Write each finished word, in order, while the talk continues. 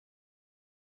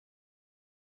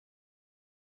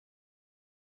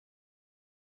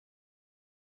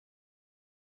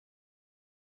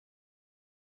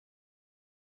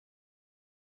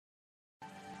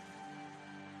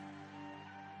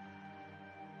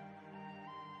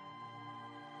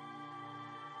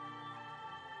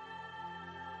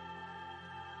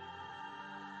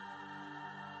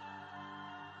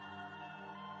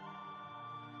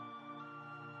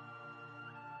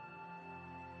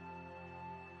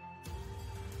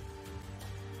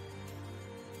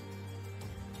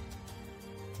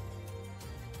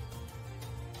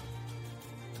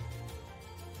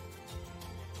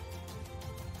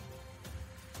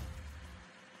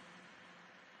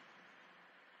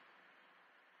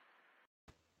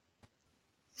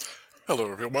Hello,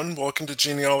 everyone. Welcome to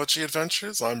Genealogy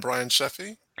Adventures. I'm Brian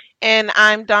Sheffy. And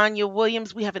I'm Danya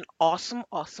Williams. We have an awesome,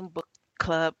 awesome book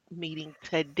club meeting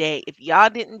today. If y'all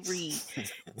didn't read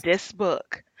this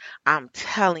book, I'm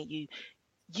telling you,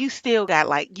 you still got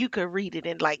like, you could read it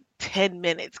in like 10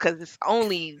 minutes because it's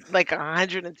only like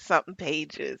 100 and something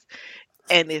pages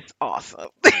and it's awesome.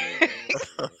 You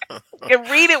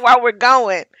can read it while we're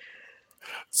going.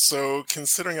 So,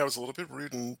 considering I was a little bit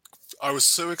rude and I was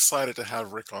so excited to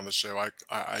have Rick on the show,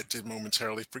 I did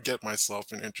momentarily forget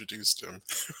myself and introduced him.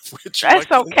 would you That's like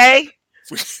to okay.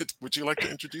 would you like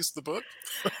to introduce the book?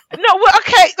 No, well,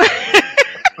 okay.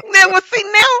 Now, well, see,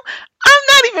 now I'm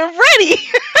not even ready.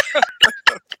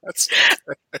 That's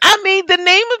okay. I mean, the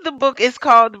name of the book is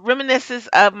called Reminiscences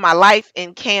of My Life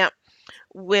in Camp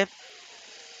with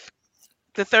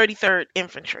the 33rd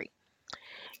Infantry,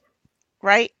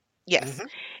 right? Yes. Hmm.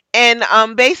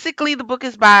 And basically the book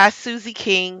is by Susie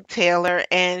King Taylor,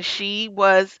 and she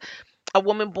was a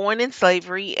woman born in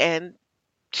slavery, and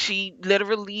she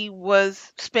literally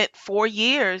was spent 4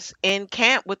 years in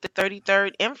camp with the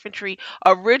 33rd Infantry,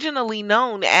 originally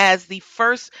known as the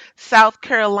 1st South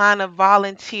Carolina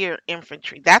Volunteer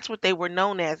Infantry. That's what they were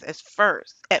known as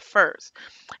first at first.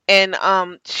 And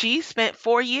she spent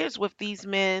 4 years with these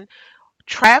men,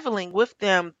 traveling with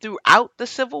them throughout the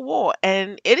Civil War.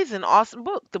 And it is an awesome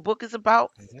book. The book is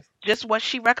about just what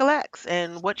she recollects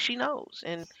and what she knows.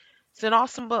 And it's an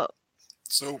awesome book.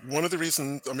 So, one of the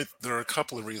reasons, I mean, there are a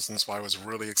couple of reasons why I was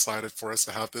really excited for us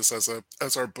to have this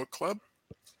as our book club,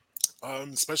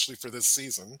 especially for this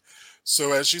season.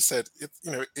 So, as you said,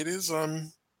 it's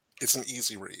an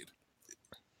easy read.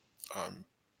 Um,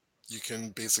 you can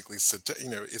basically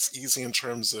it's easy in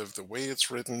terms of the way it's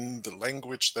written, the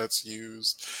language that's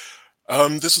used.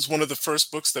 This is one of the first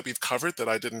books that we've covered that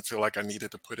I didn't feel like I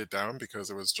needed to put it down because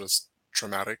it was just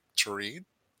traumatic to read.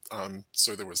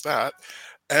 So there was that.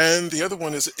 And the other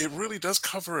one is it really does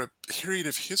cover a period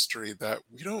of history that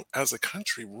we don't as a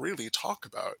country really talk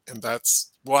about. And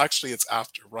that's, well, actually it's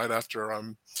right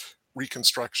after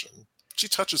Reconstruction. She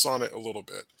touches on it a little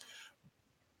bit.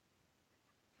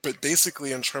 But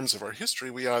basically, in terms of our history,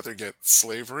 we either get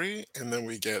slavery and then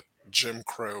we get Jim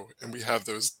Crow, and we have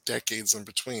those decades in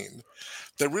between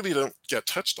that really don't get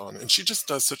touched on. And she just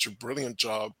does such a brilliant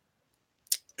job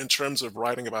in terms of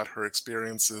writing about her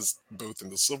experiences, both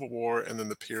in the Civil War and then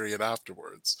the period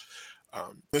afterwards.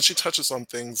 Then she touches on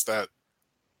things that,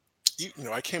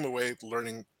 I came away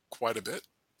learning quite a bit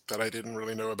that I didn't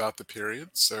really know about the period.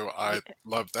 So I Yeah.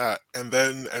 love that. And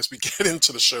then as we get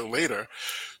into the show later,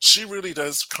 she really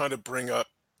does kind of bring up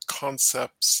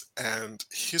concepts and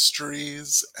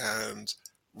histories and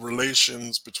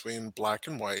relations between black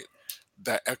and white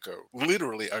that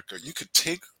literally echo. You could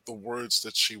take the words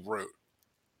that she wrote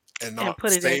and And not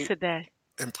put it in say today.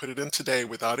 and put it in today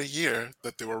without a year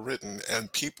that they were written,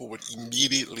 and people would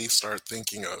immediately start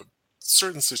thinking of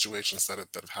certain situations that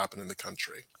have happened in the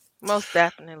country. Most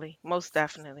definitely. Most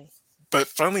definitely. But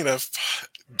funnily enough,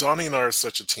 Donnie and I are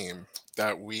such a team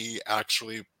that we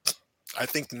actually, I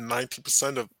think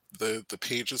 90% of the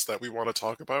pages that we want to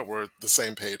talk about were the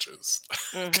same pages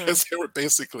Mhm. because they were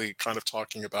basically kind of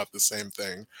talking about the same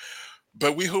thing.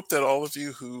 But we hope that all of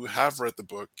you who have read the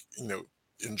book,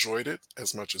 enjoyed it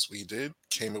as much as we did,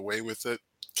 came away with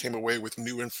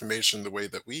new information the way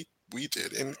that we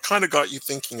did, and kind of got you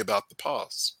thinking about the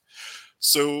past.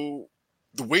 So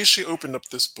the way she opened up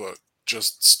this book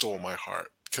just stole my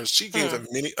heart because she gave Hmm.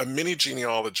 a mini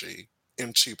genealogy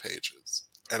in 2 pages,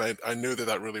 and I knew that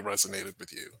that really resonated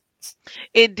with you.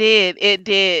 It did. It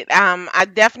did. I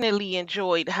definitely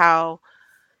enjoyed how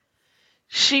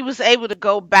she was able to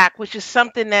go back, which is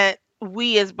something that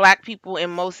we as black people in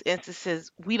most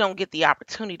instances we don't get the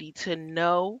opportunity to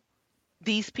know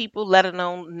these people, let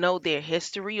alone know their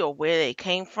history or where they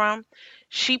came from.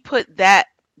 She put that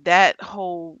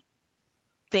whole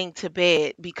thing to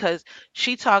bed because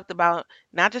she talked about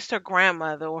not just her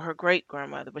grandmother or her great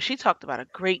grandmother, but she talked about a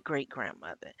great great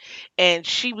grandmother. And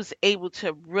she was able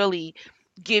to really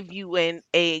give you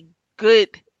a good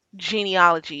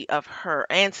genealogy of her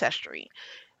ancestry,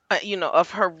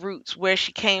 of her roots, where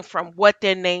she came from, what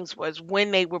their names was,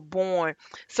 when they were born.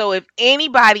 So if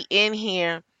anybody in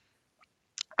here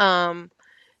um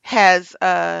has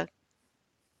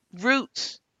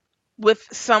roots with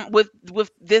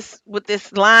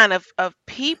this line of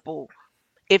people,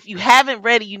 if you haven't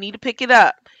read it, you need to pick it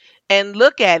up and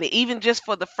look at it, even just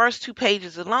for the first 2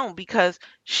 pages alone, because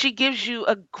she gives you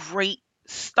a great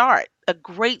start. A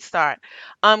great start.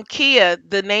 Kia,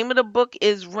 the name of the book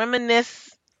is Reminisce.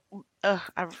 I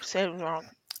said it wrong.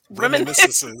 Remin-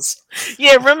 Reminiscences.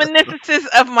 yeah, Reminiscences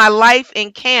of My Life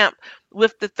in Camp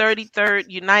with the 33rd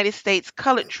United States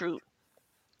Colored Troop,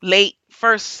 late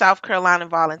 1st South Carolina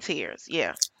Volunteers.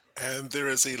 Yeah. And there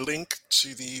is a link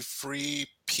to the free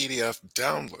PDF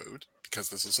download, because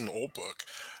this is an old book,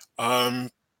 um,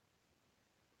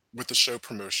 with the show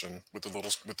promotion, with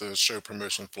the show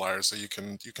promotion flyer, so you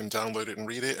can download it and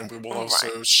read it, and we will All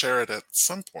right. also share it at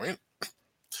some point.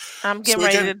 I'm getting So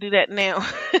ready again, to do that now.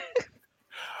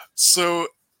 so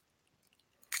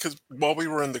because while we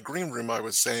were in the green room, I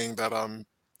was saying that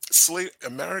slave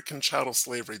American chattel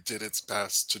slavery did its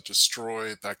best to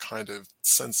destroy that kind of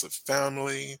sense of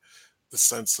family, the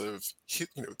sense of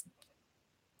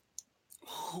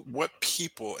what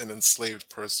people an enslaved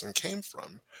person came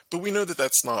from. But we know that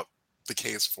that's not the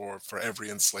case for every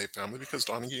enslaved family, because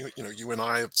Donnie, you and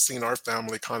I have seen our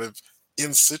family kind of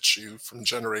in situ from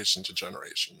generation to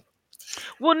generation,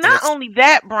 Well, and not it's only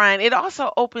that, Brian, it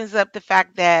also opens up the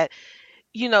fact that,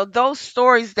 those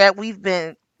stories that we've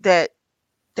been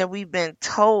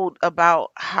told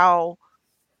about how,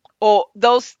 or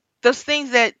those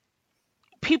things that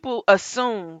people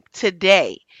assume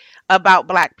today about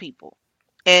black people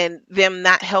and them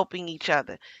not helping each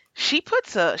other. She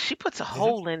puts a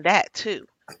Mhm, hole in that too.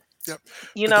 yep.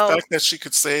 You But the know, fact that she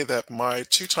could say that my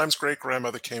two times great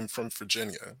grandmother came from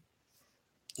Virginia,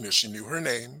 she knew her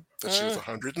name, that she was mm,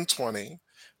 120,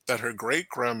 that her great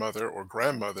grandmother or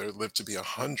grandmother lived to be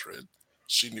 100.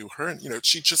 She knew her, and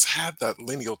she just had that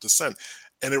lineal descent.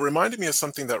 And it reminded me of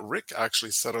something that Rick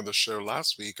actually said on the show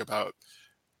last week about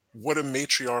what a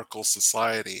matriarchal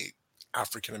society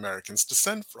African Americans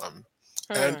descend from.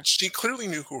 And mm, she clearly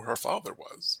knew who her father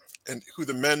was and who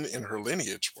the men in her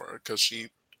lineage were, because she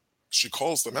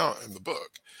calls them out in the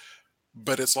book.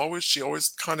 But she always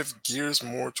kind of gears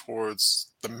more towards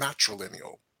the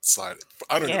matrilineal side.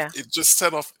 I don't know. yeah, It just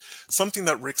set off something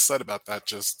that Rick said about that.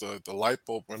 Just the light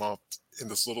bulb went off in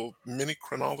this little mini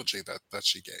chronology that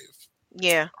she gave.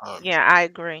 yeah, Um, yeah. I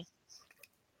agree.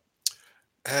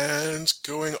 and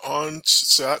going on,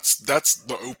 so that's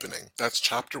the opening. That's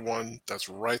chapter one. That's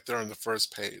right there on the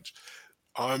first page.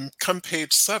 Come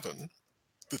page seven,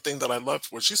 the thing that I loved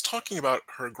was she's talking about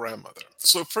her grandmother.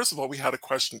 So first of all, we had a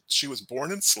question. She was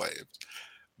born enslaved.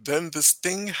 Then this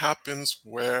thing happens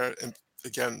where, and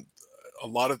again, a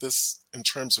lot of this in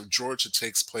terms of Georgia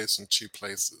takes place in two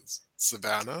places: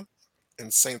 Savannah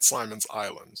and St. Simon's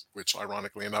Island, which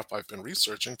ironically enough I've been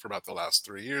researching for about the last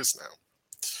 3 years now.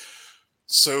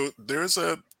 So there's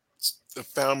a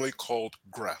family called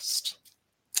Grest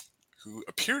who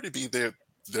appear to be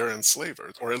their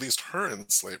enslavers, or at least her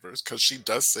enslavers, because she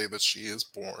does say that she is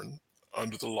born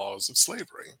under the laws of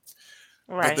slavery.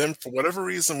 But Right. then, for whatever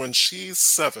reason, when she's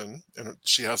 7 and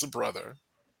she has a brother,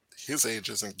 his age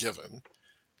isn't given,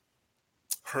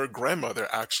 her grandmother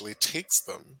actually takes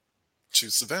them to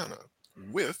Savannah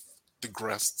with the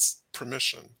Grest's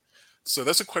permission. So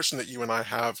that's a question that you and I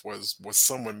have: was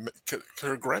someone,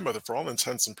 her grandmother, for all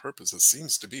intents and purposes,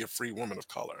 seems to be a free woman of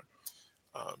color.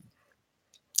 Um,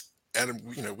 and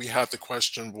we had the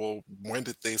question, well, when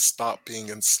did they stop being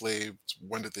enslaved?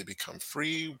 When did they become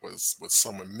free? Was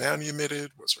someone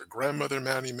manumitted? Was her grandmother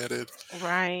manumitted?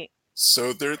 Right.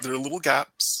 So there are little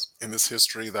gaps in this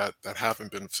history that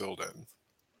haven't been filled in,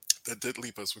 that did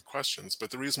leave us with questions.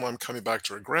 But the reason why I'm coming back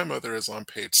to her grandmother is on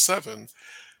page 7.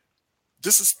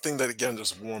 This is the thing that again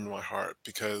just warmed my heart,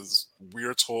 because we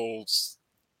are told,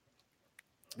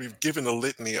 we've given a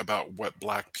litany about what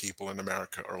black people in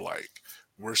America are like.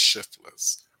 We're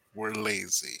shiftless, we're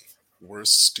lazy, we're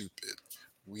stupid.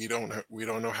 We don't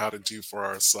know how to do for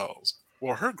ourselves.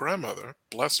 Well, her grandmother,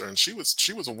 bless her, and she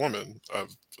was a woman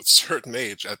of a certain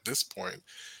age at this point.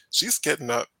 She's getting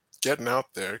out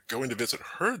there, going to visit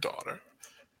her daughter,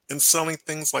 and selling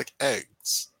things like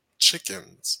eggs,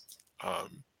 chickens,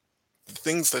 um,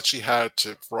 things that she had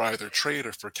to for either trade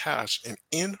or for cash. And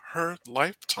in her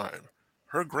lifetime,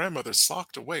 her grandmother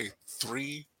socked away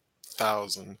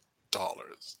 $3,000.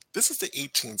 This is the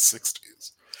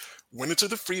 1860s. Went into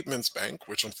the Freedmen's Bank,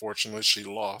 which unfortunately she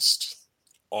lost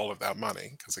all of that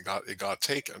money because it got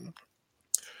taken.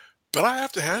 But I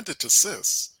have to hand it to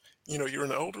sis. You're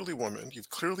an elderly woman. You've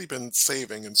clearly been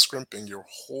saving and scrimping your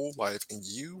whole life, and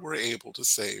you were able to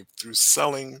save through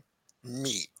selling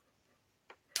meat,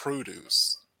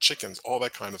 produce, chickens, all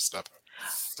that kind of stuff.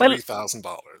 But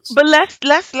 $3,000. but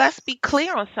let's be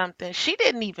clear on something. She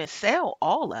didn't even sell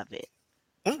all of it.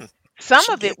 Mm, Some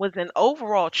she of get it was an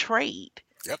overall trade.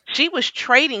 Yep. She was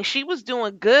trading, she was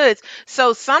doing goods.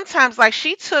 So sometimes, like,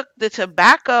 she took the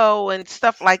tobacco and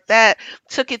stuff like that,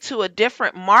 took it to a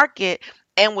different market,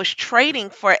 and was trading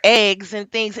for eggs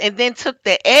and things, and then took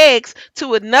the eggs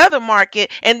to another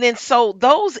market and then sold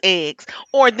those eggs,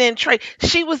 or then trade.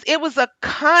 She was it was a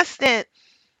constant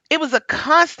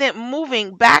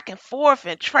moving back and forth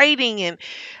and trading. And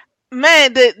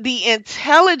man, the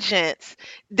intelligence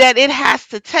that it has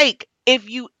to take, if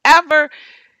you ever,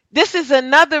 this is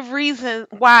another reason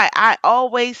why I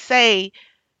always say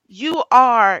you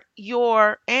are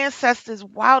your ancestors'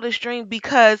 wildest dream,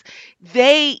 because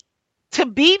they, to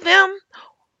be them,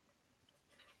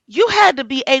 you had to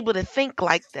be able to think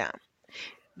like them.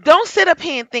 Don't sit up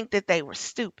here and think that they were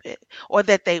stupid or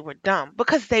that they were dumb,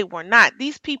 because they were not.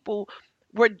 These people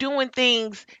were doing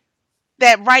things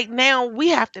that right now we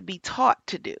have to be taught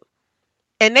to do.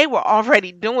 And they were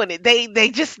already doing it. They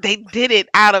did it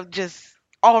out of just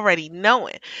already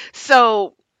knowing.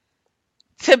 So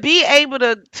to be able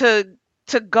to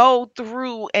go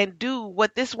through and do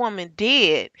what this woman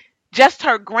did, just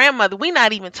her grandmother, we're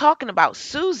not even talking about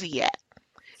Susie yet.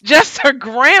 Just her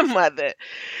grandmother,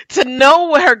 to know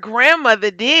what her grandmother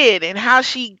did and how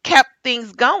she kept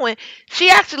things going.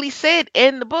 She actually said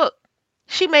in the book,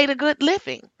 she made a good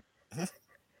living. Mhm.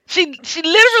 She She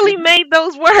literally made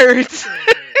those words.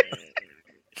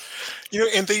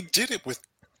 and they did it with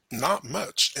not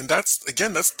much. And that's,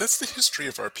 again, that's the history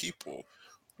of our people.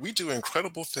 We do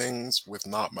incredible things with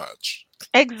not much.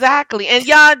 Exactly. And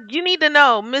y'all, you need to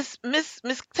know, Miss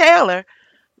Taylor,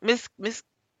 Miss Miss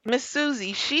Miss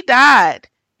Susie, she died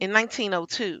in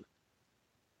 1902.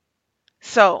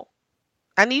 So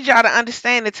I need y'all to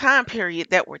understand the time period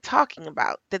that we're talking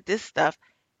about, that this stuff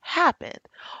happened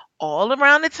all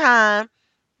around the time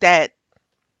that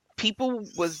people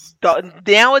was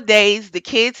nowadays, the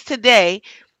kids today,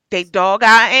 they dog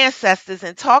our ancestors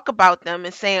and talk about them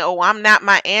and saying, "Oh, I'm not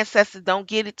my ancestors, don't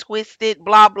get it twisted,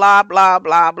 blah blah blah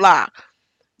blah blah."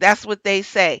 That's what they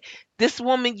say. This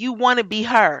woman, you want to be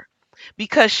her,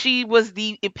 because she was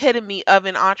the epitome of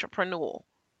an entrepreneurial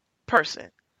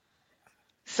person.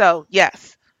 So,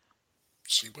 yes.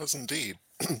 She was indeed.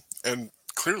 And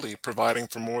clearly providing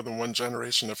for more than one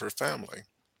generation of her family.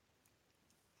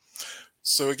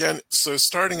 So again, so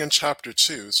starting in chapter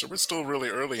 2, so we're still really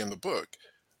early in the book.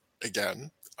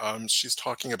 Again, she's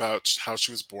talking about how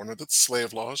she was born under the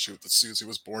slave laws. Susie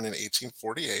was born in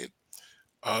 1848.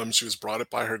 She was brought up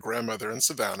by her grandmother in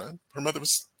Savannah. Her mother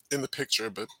was in the picture,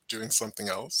 but doing something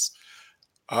else.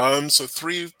 So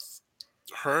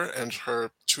her and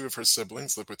her two of her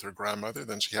siblings lived with her grandmother.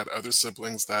 Then she had other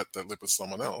siblings that lived with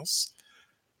someone else.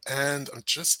 And I'm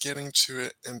just getting to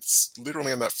it, and it's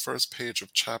literally on that first page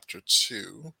of chapter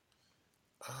 2.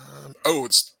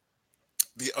 It's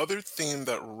the other theme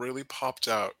that really popped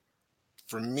out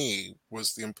for me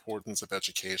was the importance of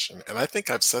education, and I think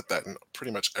I've said that in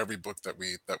pretty much every book that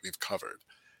we've covered.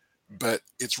 But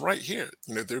it's right here.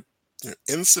 They're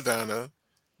in Savannah.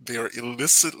 They are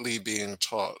illicitly being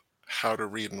taught how to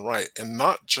read and write, and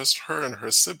not just her and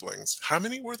her siblings. How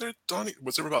many were there, Donnie?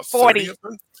 Was there about 30 40, of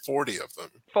them? 40 of them.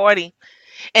 40.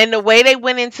 And the way they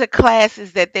went into class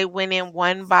is that they went in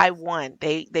one by one.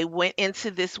 They went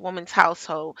into this woman's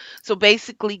household. So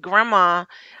basically, grandma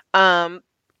um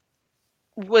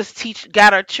was teach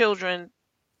got her children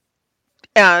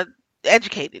uh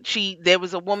educated. She There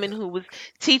was a woman who was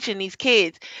teaching these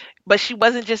kids, but she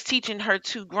wasn't just teaching her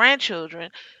two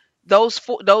grandchildren. Those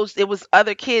it was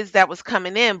other kids that was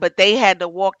coming in, but they had to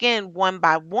walk in one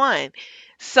by one.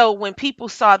 So when people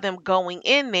saw them going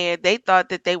in there, they thought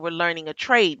that they were learning a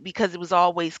trade, because it was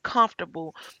always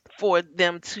comfortable for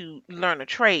them to learn a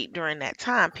trade during that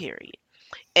time period.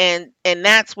 And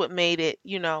that's what made it,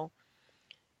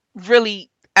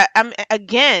 really.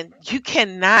 Again, you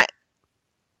cannot.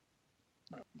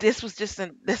 This was just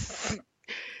an this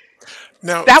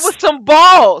Now, that was some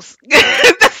balls.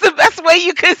 That's the best way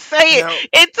you could say it. now,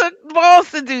 It took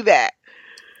balls to do that.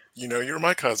 you're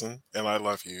my cousin, and I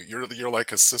love you. You're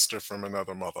like a sister from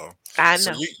another mother. I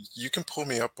So know. you can pull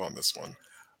me up on this one.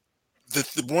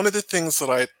 One of the things that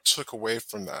I took away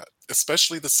from that,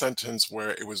 especially the sentence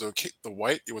where it was okay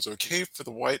for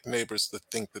the white neighbors to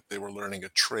think that they were learning a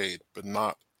trade, but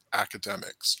not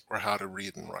academics or how to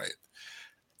read and write.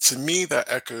 To me,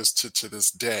 that echoes to this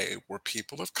day, where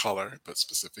people of color, but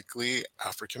specifically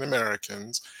African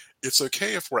Americans, it's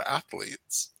okay if we're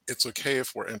athletes, it's okay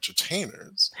if we're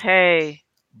entertainers, Hey.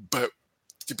 but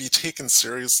to be taken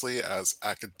seriously as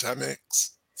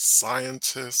academics,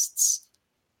 scientists,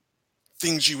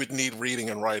 things you would need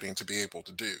reading and writing to be able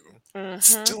to do. Mhm.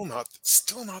 Still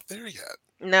not there yet.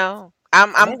 No.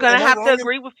 I'm gonna Am I have to wrong?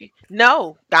 agree with you.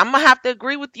 No, I'm gonna have to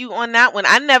agree with you on that one.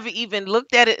 I never even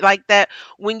looked at it like that.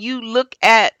 When you look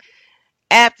at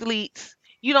athletes,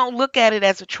 you don't look at it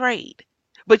as a trade.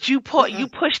 but you Mm-mm.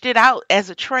 pushed it out as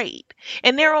a trade,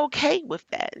 and they're okay with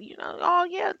that. Oh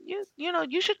yeah,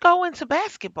 you should go into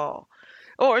basketball,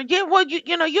 or yeah, well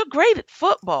you're great at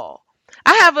football.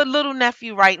 I have a little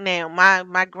nephew right now,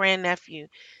 my grandnephew.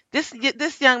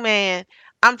 This young man,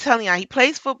 I'm telling you, he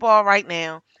plays football right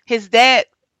now. His dad,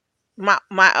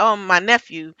 my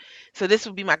nephew, so this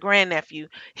would be my grandnephew.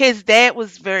 His dad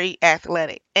was very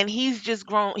athletic, and he's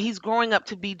growing up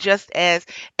to be just as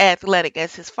athletic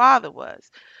as his father was.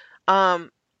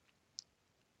 Um,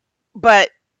 but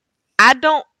I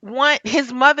don't want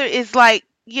his mother is like,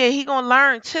 yeah, he gonna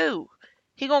learn too.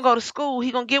 He gonna go to school.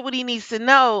 He gonna get what he needs to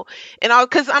know, and all.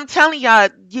 Cause I'm telling y'all,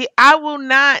 yeah, I will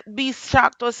not be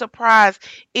shocked or surprised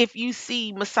if you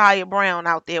see Messiah Brown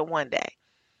out there one day.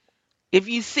 If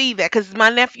you see that, because my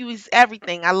nephew is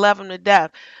everything. I love him to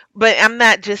death. But I'm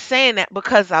not just saying that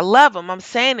because I love him. I'm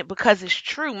saying it because it's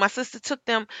true. My sister took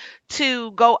them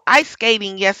to go ice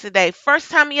skating yesterday. First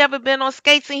time he ever been on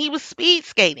skates, and he was speed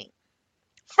skating.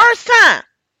 First time.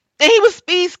 And he was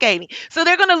speed skating. So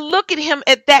they're gonna look at him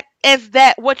at that as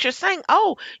that what you're saying.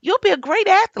 Oh, you'll be a great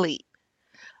athlete.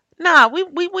 Nah, we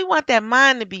want that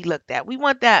mind to be looked at. We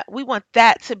want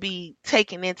that to be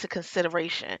taken into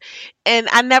consideration. And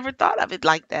I never thought of it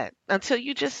like that until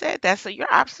you just said that. So you're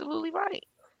absolutely right.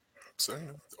 So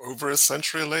over a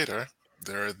century later,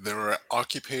 there are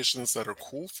occupations that are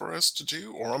cool for us to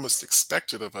do or almost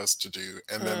expected of us to do,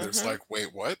 and then there's Mhm. like,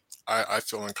 wait, what? I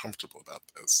feel uncomfortable about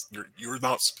this. You're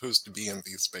not supposed to be in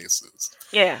these spaces.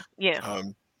 Yeah, yeah.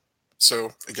 Um,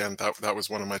 so again, that was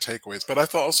one of my takeaways. But I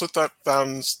thought also thought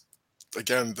found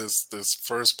again this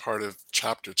first part of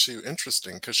chapter two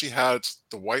interesting because she had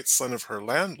the white son of her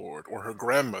landlord or her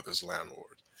grandmother's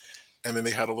landlord, and then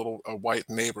they had a white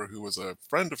neighbor who was a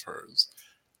friend of hers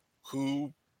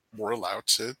who were allowed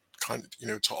to kind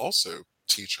of to also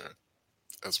teach her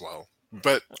as well.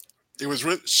 But it was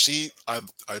really I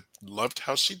loved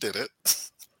how she did it.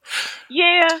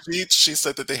 Yeah, She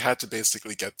said that they had to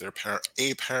basically get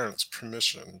a parent's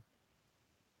permission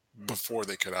before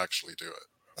they could actually do it.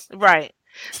 right.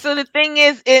 So the thing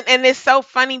is, and it's so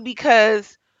funny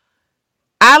because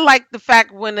I like the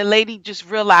fact when the lady just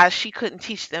realized she couldn't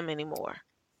teach them anymore.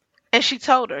 And she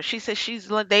told her, she said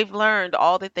they've learned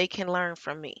all that they can learn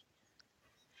from me.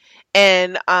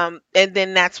 And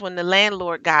then that's when the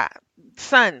landlord got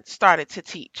son started to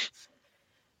teach.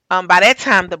 By that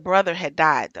time the brother had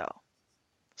died though.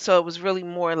 So it was really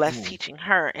more or less Mm. teaching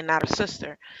her and not her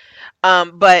sister.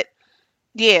 But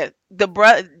yeah, the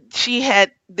brother she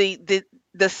had the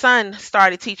son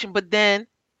started teaching, but then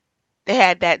they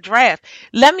had that draft.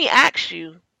 Let me ask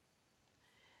you,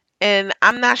 and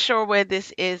I'm not sure where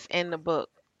this is in the book.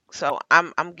 So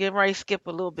I'm getting ready to skip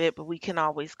a little bit, but we can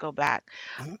always go back.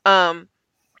 Mhm. Um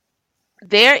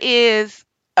there is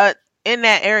a in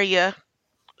that area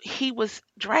he was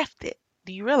drafted.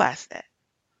 Do you realize that?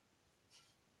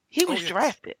 He Oh was yes.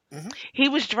 drafted. Hmm. He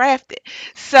was drafted.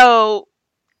 So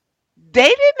they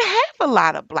didn't have a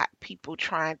lot of black people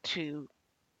trying to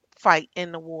fight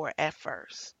in the war at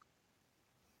first.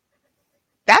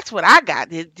 That's what I got.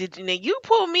 Did you, now you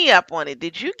pull me up on it?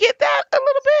 Did you get that a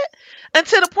little bit? And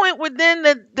to the point where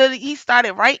then he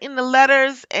started writing the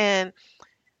letters and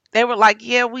they were like,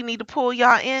 "Yeah, we need to pull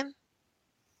y'all in."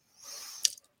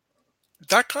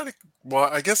 That kind of well,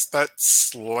 I guess that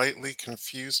slightly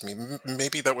confused me.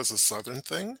 Maybe that was a southern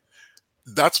thing.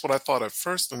 That's what I thought at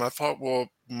first, and I thought, well,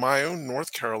 my own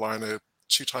North Carolina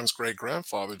two times great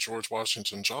grandfather, George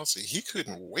Washington Jossie, he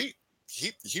couldn't wait.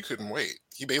 He couldn't wait.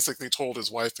 He basically told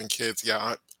his wife and kids,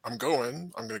 "Yeah, I'm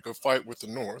going. I'm going to go fight with the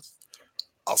North.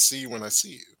 I'll see you when I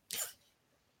see you."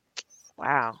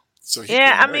 Wow. So he Yeah,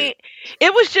 couldn't I wait. mean,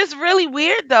 it was just really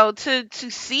weird though to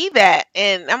see that,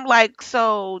 and I'm like,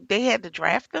 so they had to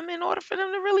draft them in order for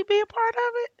them to really be a part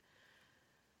of it?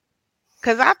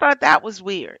 Because I thought that was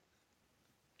weird.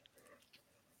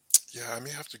 Yeah, I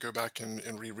may have to go back and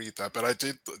reread that. But I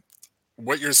did.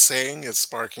 What you're saying is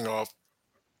sparking off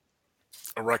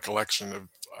a recollection of.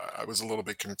 I was a little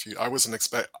bit confused. I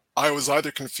was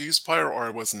either confused by it or I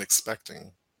wasn't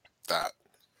expecting that.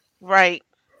 Right,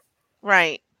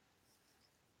 right,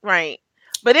 right.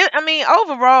 But I mean,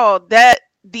 overall, that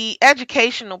the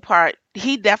educational part,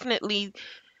 he definitely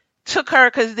took her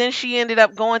because then she ended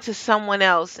up going to someone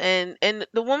else, and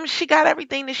the woman she got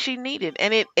everything that she needed,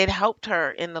 and it helped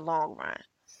her in the long run.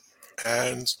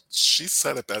 And she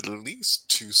set up at least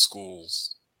two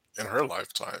schools in her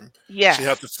lifetime. She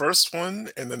had Yes, the first one,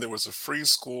 and then there was a free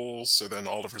school, so then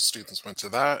all of her students went to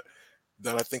that.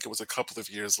 Then I think it was a couple of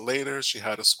years later, she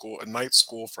had a night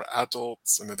school for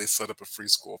adults, and then they set up a free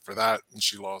school for that, and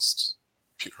she lost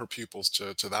her pupils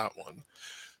to that one.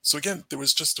 So again, there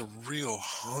was just a real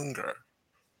hunger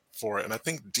for it, and I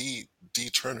think D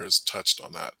Turner's touched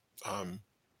on that, um,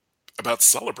 about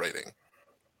celebrating,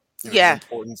 Yes.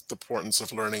 the importance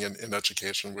of learning in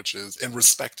education, which is and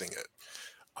respecting it,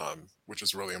 which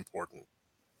is really important.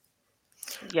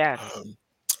 Yes. Um,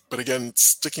 but again,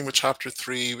 sticking with chapter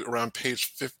 3, around page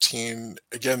 15,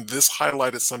 again, this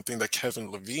highlighted something that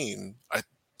Kevin Levine, I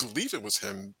believe it was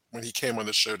him, when he came on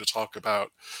the show to talk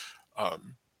about,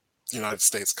 um, United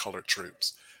States colored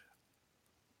troops,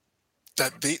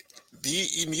 that they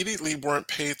immediately weren't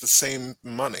paid the same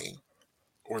money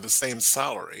or the same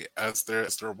salary as their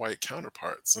white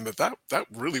counterparts, and that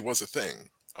really was a thing,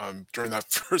 during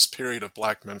that first period of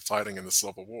black men fighting in the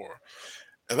Civil War,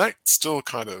 and that still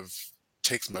kind of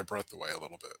takes my breath away a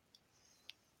little bit.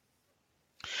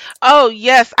 Oh,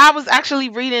 yes. I was actually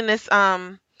reading this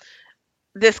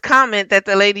comment that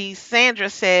the lady Sandra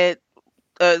said,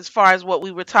 as far as what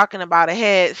we were talking about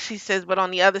ahead. She says, but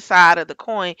on the other side of the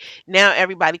coin, now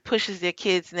everybody pushes their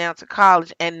kids now to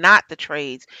college and not the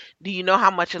trades. Do you know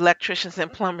how much electricians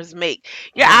and plumbers make?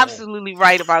 You're Oh, absolutely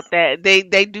right about that. They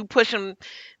do push them.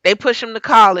 They push them to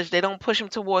college. They don't push them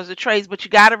towards the trades. But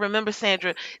you got to remember,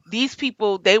 Sandra, these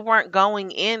people, they weren't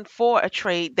going in for a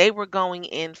trade. They were going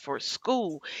in for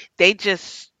school. They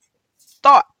just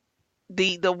thought,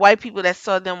 the white people that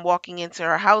saw them walking into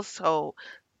her household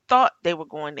thought they were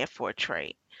going there for a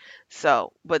trade.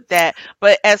 So, but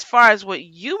as far as what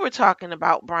you were talking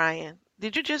about, Brian,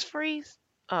 did you just freeze?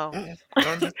 Oh. mm,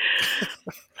 no, no.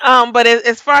 But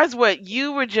as far as what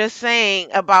you were just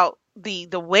saying about the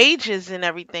wages and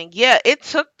everything, yeah, it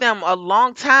took them a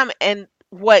long time. And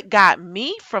what got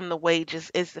me from the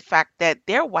wages is the fact that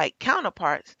their white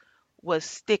counterparts was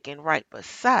sticking right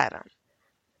beside them.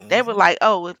 They were Hmm. like,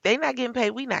 "Oh, if they not getting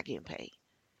paid, we not getting paid.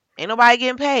 Ain't nobody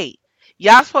getting paid.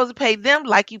 Y'all supposed to pay them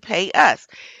like you pay us."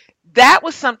 That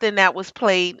was something that was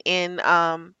played in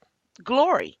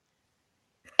Glory,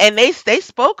 and they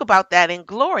spoke about that in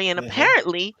Glory, and Hmm.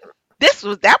 apparently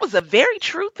that was a very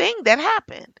true thing that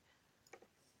happened.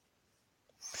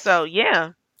 So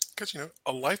yeah. Because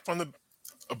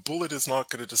a bullet is not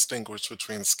going to distinguish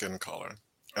between skin color,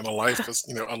 and a life is,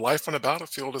 a life on a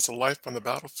battlefield is a life on the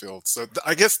battlefield. So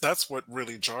I guess that's what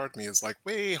really jarred me, is like,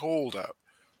 wait, hold up.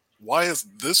 Why is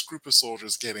this group of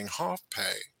soldiers getting half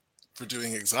pay for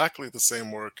doing exactly the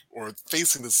same work or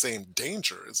facing the same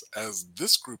dangers as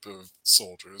this group of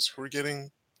soldiers who are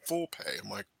getting full pay? I'm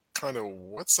like, kind of,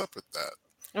 what's up with that?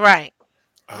 Right.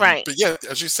 Right. But yeah,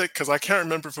 as you said, because I can't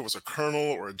remember if it was a colonel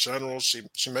or a general. She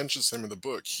mentions him in the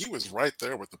book. He was right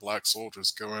there with the black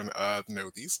soldiers, going, no,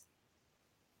 these.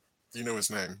 You know his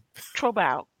name.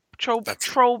 Trobow. That's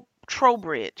it.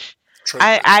 Trowbridge.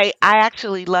 I, Trowbridge. I I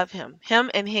actually love him.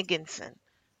 Him and Higginson.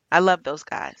 I love those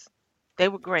guys. They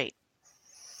were great.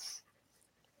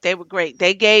 They were great.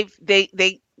 They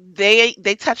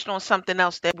touched on something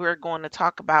else that we're going to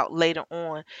talk about later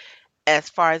on, as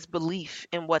far as belief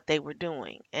in what they were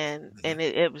doing, and Mhm.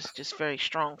 it was just very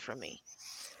strong for me.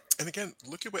 And again,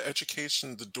 look at what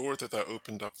education, the door that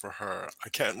opened up for her. I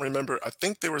can't remember. I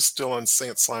think they were still on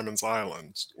St. Simon's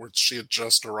Island, where she had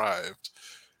just arrived,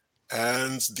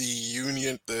 and the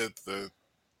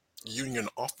union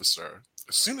officer,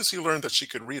 as soon as he learned that she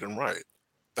could read and write,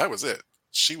 that was it.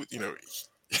 She would,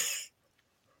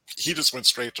 he just went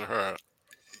straight to her.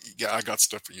 Yeah, I got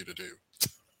stuff for you to do.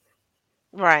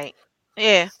 Right.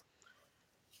 Yeah.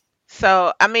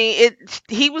 So I mean, it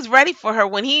he was ready for her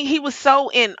when he was so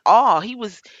in awe.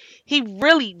 He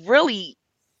really,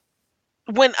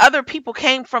 when other people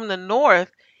came from the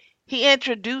north, he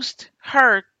introduced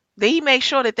her. He made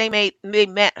sure that they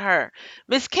met her.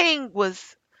 Miss King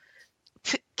was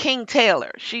King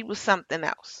Taylor. She was something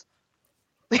else.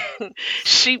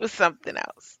 She was something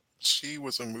else. She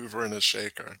was a mover and a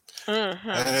shaker.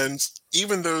 Mhm. And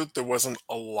even though there wasn't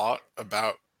a lot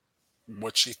about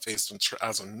what she faced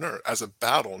as a nurse, as a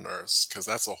battle nurse, because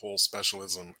that's a whole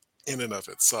specialism in and of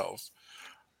itself.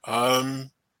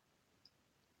 Um,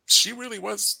 she really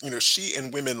was, she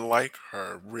and women like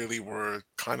her really were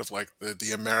kind of like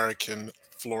the American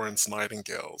Florence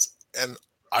Nightingales, and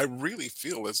I really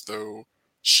feel as though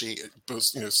she, both,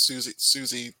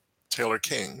 Susie Taylor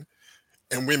King,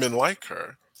 and women like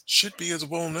her should be as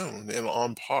well known and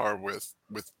on par with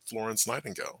Florence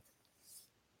Nightingale.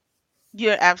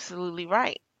 You're absolutely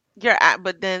right.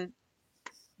 But then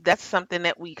that's something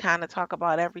that we kind of talk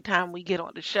about every time we get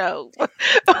on the show.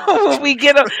 When True. we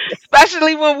get on,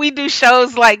 especially when we do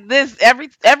shows like this,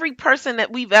 every person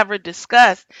that we've ever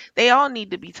discussed, they all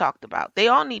need to be talked about. They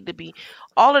all need to be,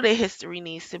 all of their history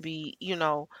needs to be,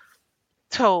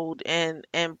 told and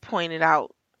pointed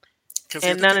out, Because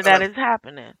the and other none thing of that that I'm is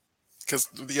happening. because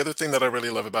the other thing that I really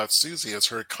love about Susie is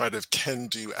her kind of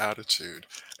can-do attitude.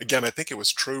 Again, I think it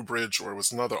was Trowbridge or it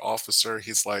was another officer.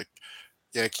 He's like,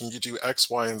 "Yeah, can you do X,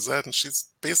 Y, and Z?" And she's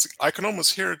basic. I can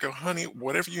almost hear her go, "Honey,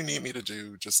 whatever you need me to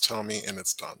do, just tell me, and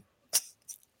it's done."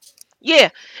 Yeah.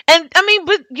 And I mean,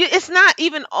 but it's not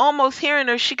even almost hearing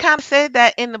her. She kind of said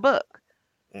that in the book.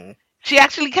 Mm. She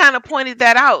actually kind of pointed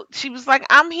that out. She was like,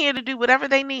 I'm here to do whatever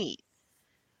they need.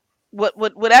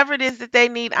 Whatever it is that they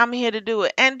need, I'm here to do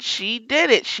it. And she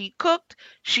did it. She cooked,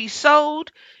 she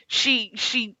sewed, she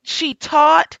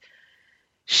taught,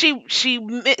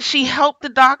 she helped the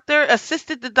doctor,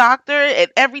 assisted the doctor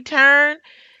at every turn.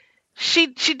 She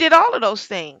did all of those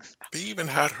things. They even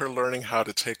had her learning how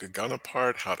to take a gun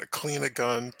apart, how to clean a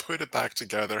gun, put it back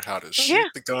together, how to shoot Yeah.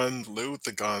 the gun, load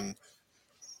the gun.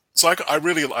 So I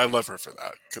really I love her for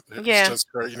that. 'Cause it's Yeah. just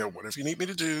her, whatever you need me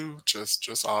to do,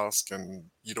 just ask, and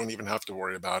you don't even have to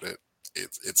worry about it.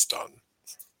 It's done.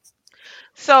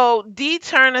 So D.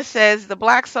 Turner says the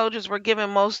black soldiers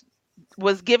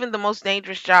was given the most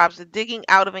dangerous jobs of digging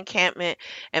out of encampment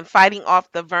and fighting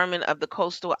off the vermin of the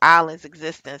coastal islands'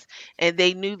 existence. And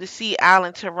they knew the sea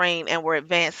island terrain and were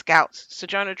advanced scouts.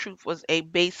 Sojourner Truth was a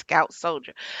base scout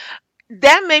soldier.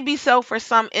 That may be so for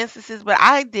some instances, but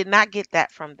I did not get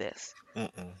that from this.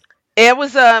 Mm-mm. It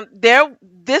was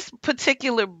this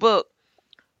particular book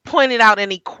pointed out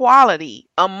an equality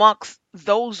amongst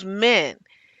those men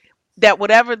that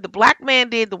whatever the black man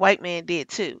did, the white man did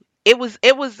too. It was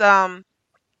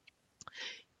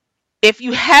if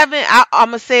you haven't, I'm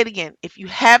gonna say it again. If you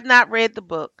have not read the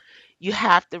book, you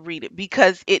have to read it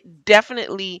because it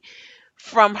definitely,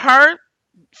 from her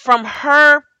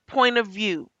point of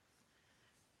view,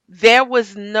 there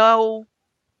was no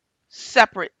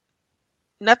separate.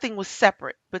 Nothing was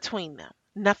separate between them.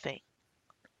 Nothing.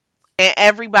 And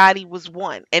everybody was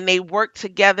one. And they worked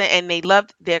together and they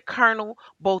loved their colonel,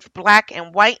 both black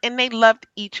and white, and they loved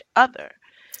each other.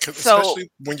 'Cause So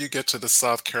especially when you get to the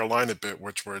South Carolina bit,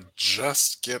 which we're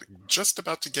just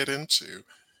about to get into,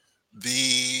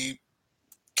 the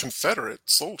Confederate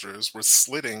soldiers were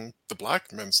slitting the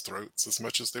black men's throats as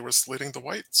much as they were slitting the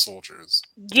white soldiers'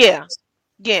 yeah, throats.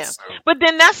 yeah. So, But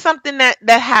then that's something that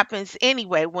happens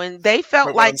anyway. When they felt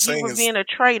but what like I'm you saying were is, being a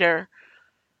traitor,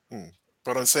 mm,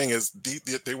 what I'm saying is,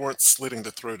 they weren't slitting the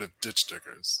throat of ditch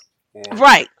diggers, or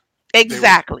right? they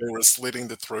Exactly. were slitting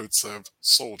the throats of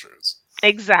soldiers.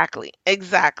 Exactly,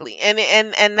 exactly. And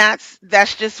that's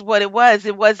just what it was.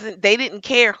 It wasn't they didn't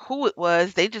care who it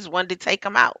was. They just wanted to take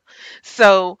them out.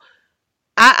 So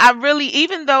I really,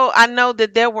 even though I know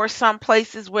that there were some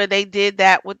places where they did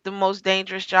that with the most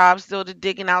dangerous jobs, still the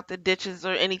digging out the ditches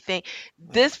or anything,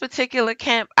 Mm. this particular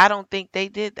camp, I don't think they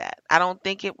did that. I don't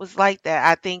think it was like that.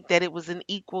 I think that it was an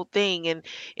equal thing. And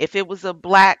if it was a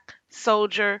black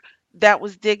soldier that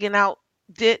was digging out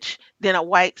ditch, then a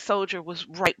white soldier was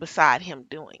right beside him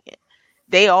doing it.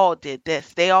 They all did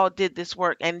this. They all did this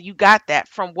work. And you got that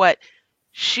from what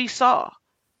she saw.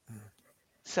 Mm.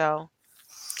 So,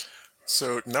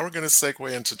 So now we're going to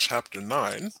segue into chapter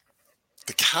 9,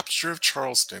 the capture of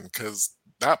Charleston, because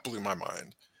that blew my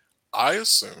mind. I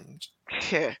assumed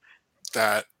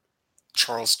that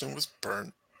Charleston was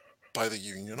burnt by the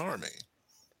Union Army.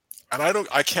 And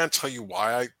I can't tell you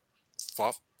why I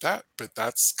thought that, but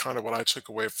that's kind of what I took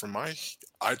away from I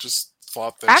just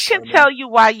thought that I can Sherman. tell you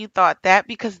why you thought that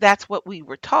because that's what we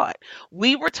were taught.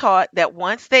 We were taught that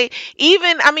once they,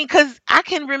 even, I mean, because I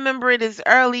can remember it as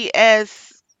early as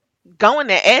going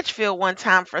to Edgefield one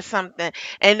time for something,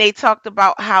 and they talked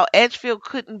about how Edgefield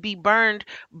couldn't be burned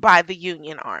by the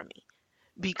Union Army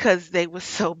because they were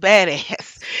so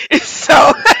badass. So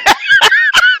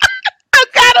I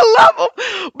gotta love them,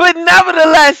 but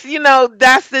nevertheless,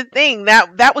 that's the thing.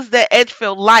 That was the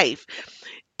Edgefield life,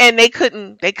 and they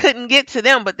couldn't get to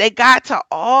them, but they got to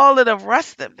all of the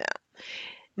rest of them.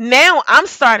 Now I'm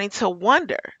starting to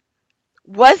wonder,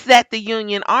 was that the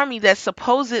Union Army that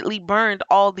supposedly burned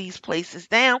all these places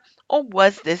down, or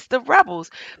was this the rebels?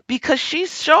 Because she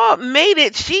sure made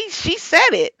it. She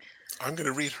said it. I'm going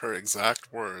to read her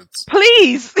exact words.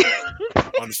 Please.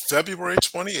 On February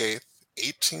 28th,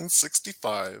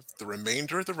 1865, the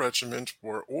remainder of the regiment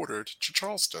were ordered to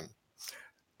Charleston,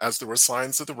 as there were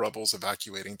signs of the rebels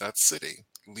evacuating that city,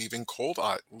 leaving Coal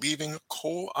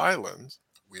Island.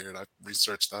 Weird, I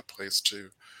researched that place too.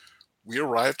 We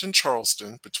arrived in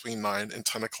Charleston between 9 and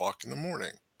 10 o'clock in the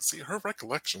morning. See, her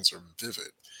recollections are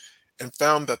vivid, and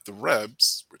found that the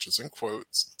Rebs, which is in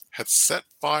quotes, had set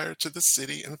fire to the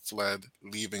city and fled,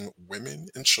 leaving women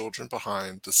and children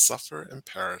behind to suffer and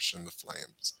perish in the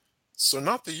flames. So,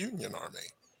 not the Union Army,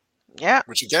 Yeah.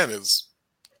 which again is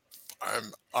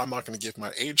I'm not going to give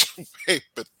my age away,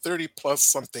 but 30 plus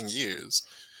something years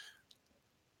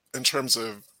in terms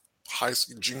of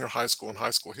junior high school and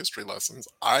high school history lessons,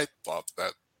 I thought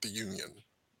that the Union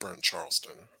burned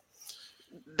Charleston.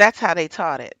 That's how they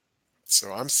taught it.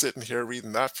 So I'm sitting here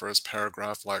reading that first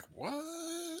paragraph like,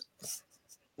 what?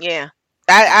 Yeah.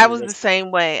 It I really was the was.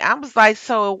 same way. I was like,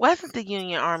 so it wasn't the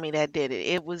Union Army that did it.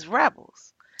 It was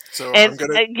rebels. So And I'm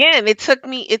gonna, again, it took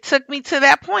me to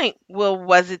that point. Well,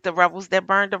 was it the rebels that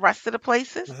burned the rest of the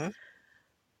places? mhm,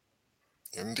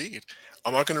 indeed.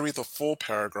 I'm not gonna read the full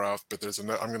paragraph, but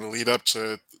I'm gonna lead up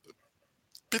to a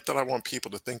bit that I want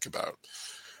people to think about.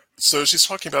 So she's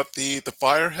talking about the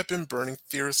fire had been burning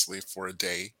fiercely for a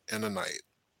day and a night.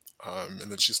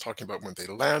 And then she's talking about when they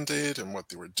landed and what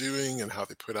they were doing and how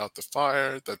they put out the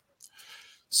fire.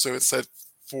 So it said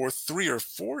for 3 or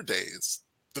 4 days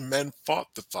the men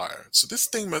fought the fire. So this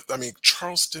thing must, I mean,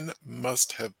 Charleston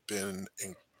must have been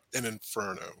an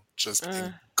inferno, just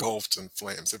Mm, engulfed in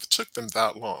flames. If it took them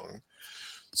that long.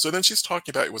 So then she's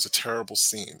talking about it was a terrible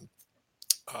scene.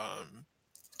 Um,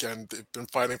 Again, they've been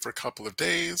fighting for a couple of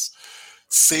days,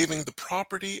 saving the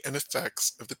property and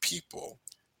effects of the people.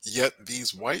 Yet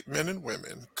these white men and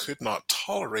women could not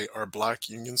tolerate our black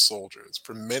Union soldiers,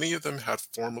 for many of them had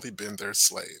formerly been their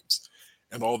slaves.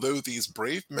 And although these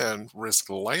brave men risked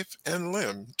life and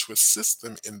limb to assist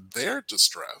them in their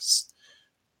distress,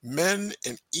 men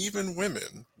and even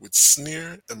women would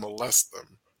sneer and molest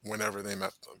them whenever they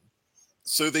met them.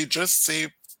 So they just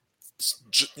saved,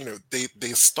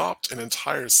 they stopped an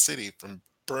entire city from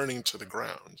burning to the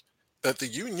ground that the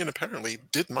Union apparently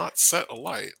did not set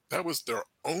alight. That was their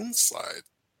own side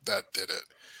that did it.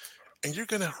 And you're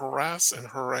going to harass and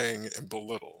harangue and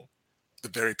belittle the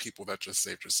very people that just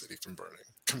saved your city from burning,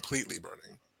 completely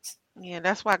burning. yeah,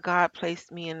 that's why God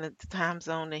placed me in the time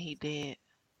zone that He did.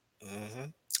 Hmm.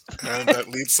 And that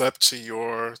leads up to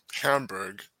your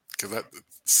Hamburg, because that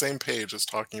same page is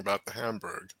talking about the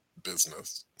Hamburg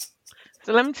business.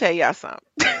 So let me tell y'all something.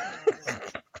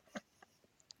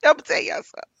 Let me tell y'all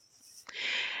something.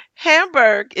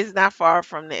 Hamburg is not far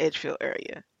from the Edgefield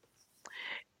area.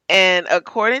 And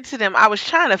according to them, I was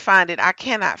trying to find it. I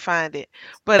cannot find it.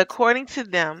 But according to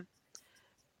them,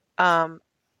 um,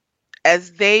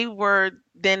 as they were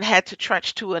then had to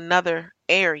trudge to another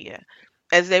area,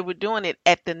 as they were doing it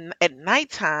at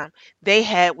nighttime, they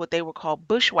had what they were called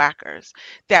bushwhackers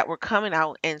that were coming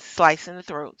out and slicing the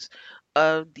throats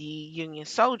of the Union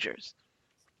soldiers,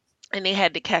 and they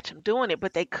had to catch them doing it,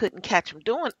 but they couldn't catch them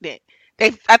doing it.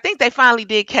 I think they finally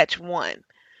did catch one,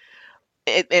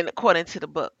 and according to the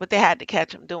book, but they had to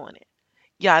catch them doing it.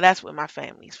 Yeah, that's where my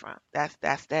family's from. That's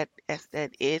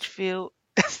that Edgefield.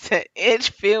 That's that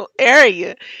Edgefield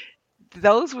area.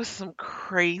 Those were some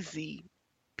crazy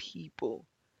people.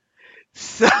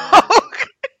 So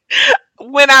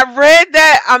when I read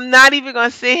that, I'm not even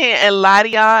gonna sit here and lie to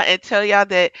y'all and tell y'all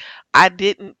that I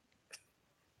didn't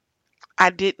I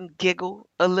didn't giggle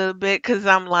a little bit because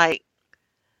I'm like,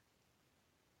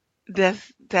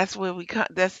 that's where we come.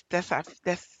 That's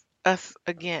us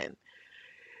again.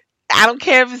 I don't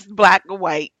care if it's black or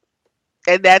white.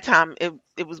 At that time,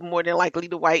 it was more than likely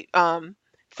the white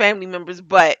family members,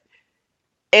 but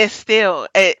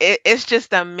it's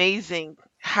just amazing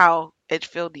how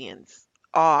Edgefieldians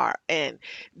are, and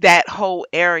that whole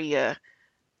area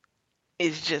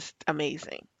is just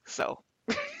amazing. So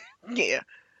yeah,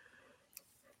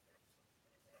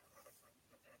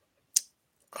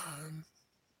 Um,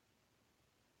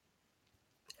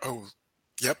 oh,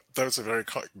 yep, that was a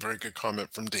very good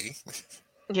comment from D.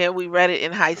 yeah, we read it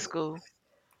in high school.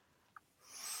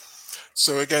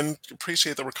 So again,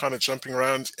 appreciate that we're kind of jumping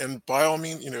around, and by all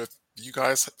means, if you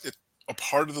guys, if a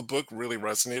part of the book really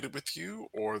resonated with you,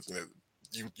 or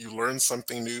you learned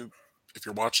something new, if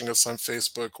you're watching us on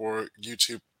Facebook or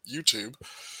YouTube,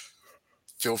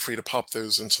 feel free to pop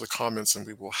those into the comments, and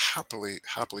we will happily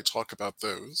talk about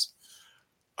those.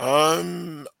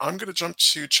 I'm gonna jump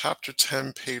to chapter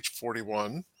 10, page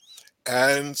 41,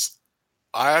 and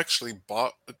I actually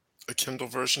bought a Kindle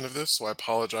version of this, so I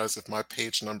apologize if my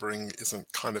page numbering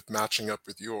isn't kind of matching up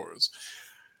with yours.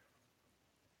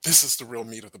 This is the real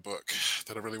meat of the book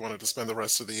that I really wanted to spend the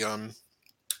rest of the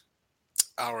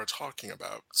hour talking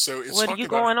about. So it's What are you talking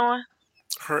about going on?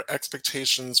 her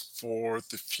expectations for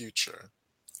the future,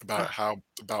 Uh,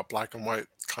 about black and white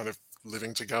kind of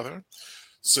living together.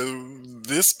 So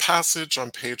this passage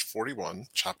on page 41,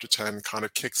 chapter 10, kind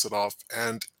of kicks it off,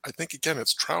 and I think again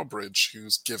it's Trowbridge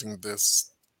who's giving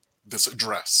this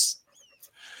address.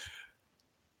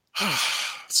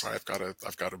 Sorry, I've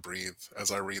got to breathe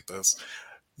as I read this.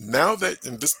 Now that,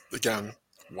 and this again,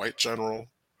 white general,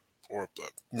 or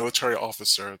military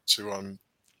officer to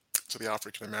the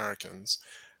African Americans.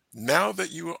 Now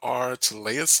that you are to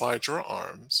lay aside your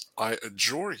arms, I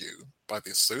adjure you, by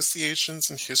the associations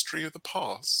and history of the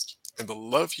past, and the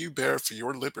love you bear for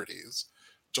your liberties,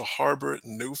 to harbor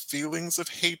no feelings of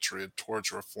hatred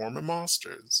towards your former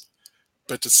masters,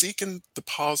 but to seek in the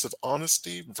cause of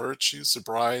honesty, virtue,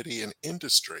 sobriety, and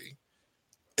industry,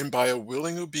 and by a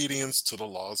willing obedience to the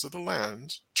laws of the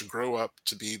land, to grow up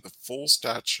to be the full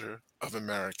stature of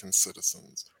American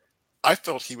citizens. I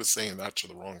felt he was saying that to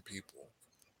the wrong people.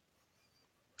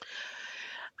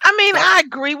 I mean, That, I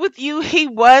agree with you. He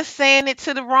was saying it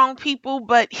to the wrong people,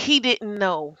 but he didn't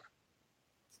know,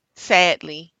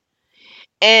 sadly.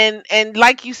 And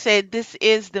like you said, this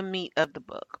is the meat of the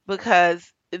book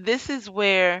because this is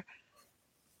where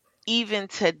even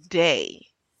today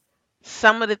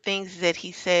some of the things that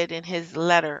he said in his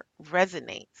letter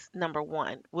resonates, number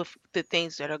one, with the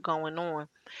things that are going on,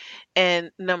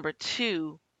 and number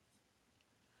two,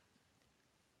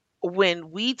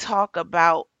 when we talk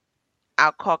about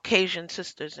our Caucasian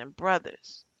sisters and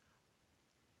brothers,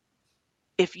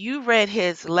 if you read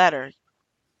his letter,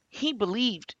 he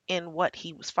believed in what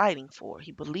he was fighting for.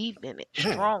 He believed in it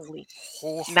strongly,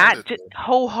 not just wholeheartedly.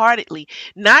 wholeheartedly,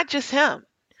 not just him,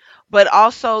 but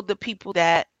also the people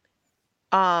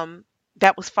um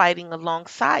that was fighting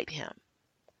alongside him.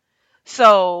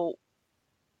 So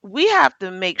we have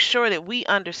to make sure that we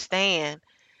understand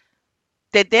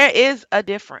that there is a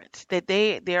difference, that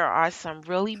there are some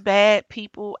really bad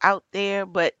people out there,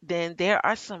 but then there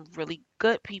are some really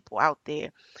good people out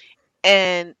there.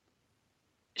 And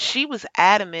she was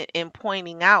adamant in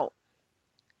pointing out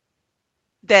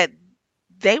that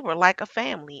they were like a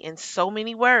family in so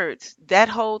many words. That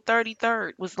whole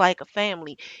 33rd was like a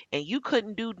family, and you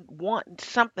couldn't do one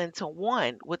something to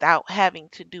one without having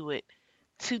to do it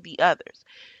to the others.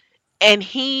 And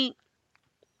he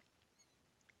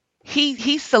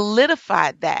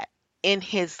solidified that in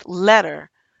his letter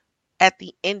at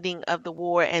the ending of the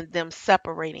war and them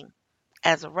separating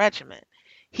as a regiment.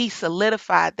 He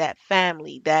solidified that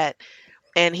family, that,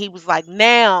 and he was like,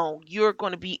 now you're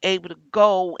going to be able to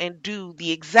go and do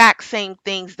the exact same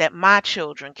things that my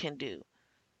children can do.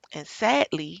 And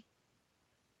sadly,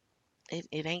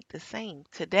 it ain't the same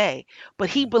today. But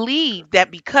he believed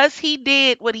that because he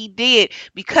did what he did,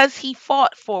 because he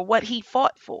fought for what he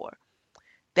fought for,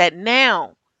 that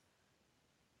now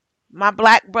my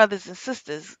black brothers and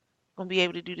sisters gonna be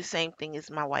able to do the same thing as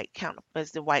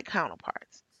the white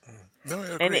counterparts. No, I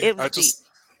And agree. it was deep.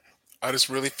 I just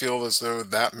really feel as though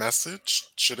that message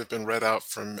should have been read out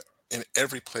from in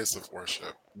every place of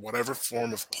worship, whatever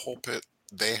form of pulpit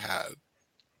they had.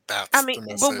 I That's mean, the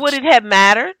but would message. it have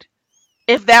mattered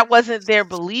if that wasn't their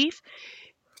belief?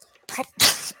 Prob-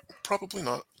 Probably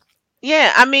not.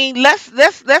 Yeah, I mean, let's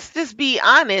just be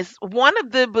honest. One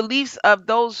of the beliefs of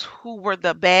those who were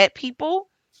the bad people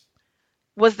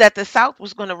was that the South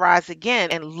was going to rise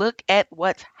again, and look at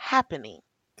what's happening.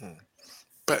 Mm.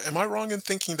 But am I wrong in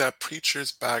thinking that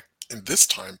preachers back in this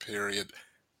time period,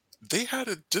 they had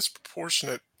a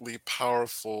disproportionately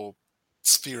powerful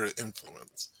sphere of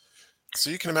influence? So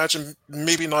you can imagine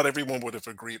maybe not everyone would have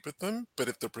agreed with them, but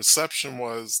if the perception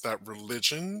was that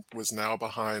religion was now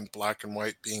behind black and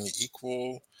white being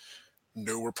equal,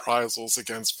 no reprisals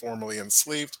against formerly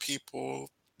enslaved people,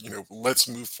 let's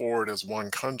move forward as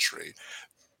one country.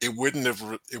 It wouldn't have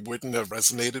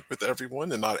resonated with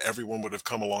everyone, and not everyone would have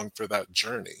come along for that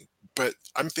journey. But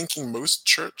I'm thinking most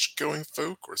church going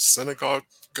folk or synagogue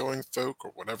going folk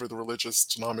or whatever the religious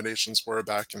denominations were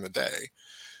back in the day,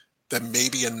 that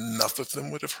maybe enough of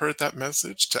them would have heard that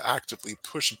message to actively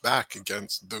push back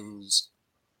against those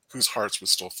whose hearts were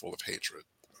still full of hatred.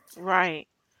 Right.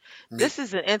 May- This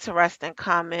is an interesting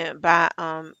comment by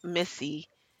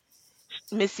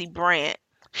Missy Brandt.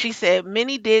 She said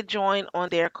many did join on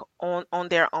their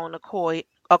own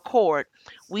accord.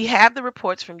 We have the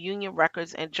reports from Union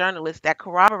records and journalists that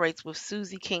corroborates with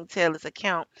Susie King Taylor's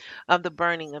account of the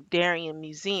burning of Darien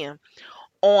Museum.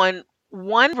 On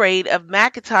one raid of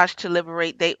McIntosh to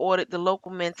liberate, they ordered the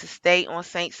local men to stay on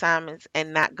St. Simon's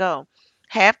and not go.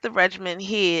 Half the regiment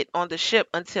hid on the ship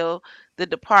until the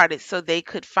departed so they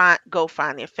could go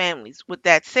find their families. With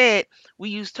that said, we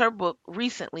used her book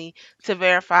recently to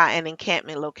verify an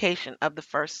encampment location of the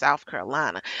 1st South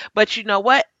Carolina. But you know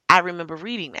what? I remember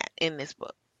reading that in this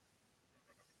book.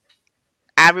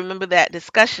 I remember that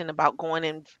discussion about going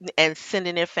in and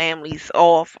sending their families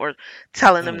off or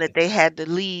telling them that mm, they had to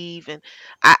leave, and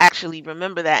I actually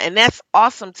remember that. And that's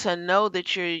awesome to know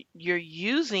that you're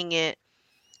using it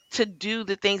to do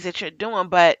the things that you're doing,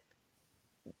 but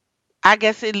I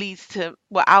guess it leads to,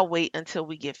 well, I'll wait until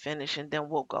we get finished and then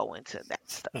we'll go into that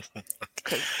stuff.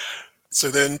 Cause So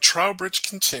then Trowbridge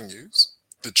continues.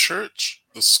 The church,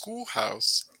 the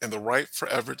schoolhouse, and the right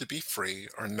forever to be free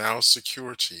are now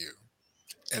secure to you,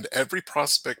 and every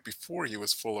prospect before you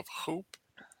is full of hope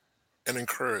and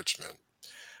encouragement.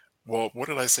 Well, what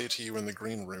did I say to you in the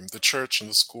green room? The church and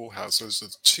the schoolhouse, those are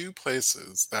the two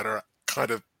places that are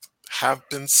kind of have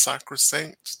been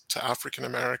sacrosanct to African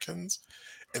Americans,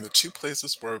 and the two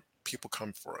places where people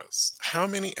come for us. How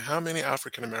many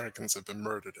African Americans have been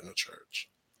murdered in a church?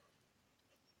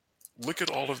 Look at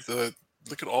all of the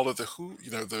look at all of the who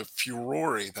the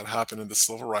furore that happened in the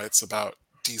civil rights about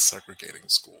desegregating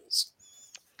schools.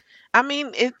 I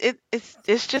mean,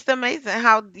 it's just amazing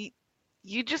how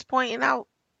you just pointing out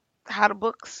how the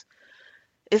books.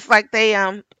 It's like they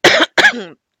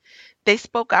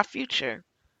spoke our future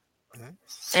Mhm.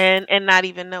 and not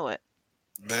even know it.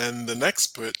 Then the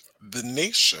next bit, the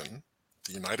nation,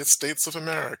 the United States of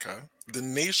America, the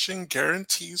nation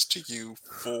guarantees to you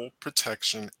full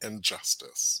protection and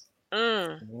justice.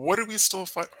 Mm. What are we still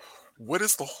fight? What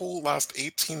is the whole last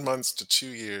 18 months to 2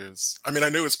 years? I mean, I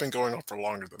know it's been going on for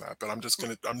longer than that, but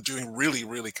I'm doing really,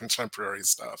 really contemporary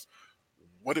stuff.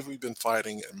 What have we been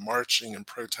fighting and marching and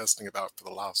protesting about for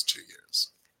the last 2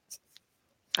 years?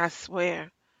 I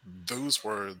swear. Those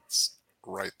words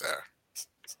right there.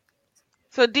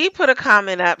 So Dee put a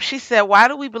comment up. She said, "Why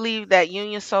do we believe that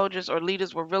Union soldiers or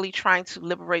leaders were really trying to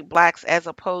liberate blacks as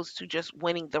opposed to just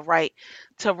winning the right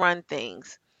to run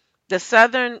things? The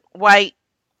Southern white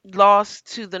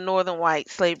lost to the Northern white.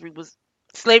 Slavery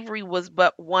was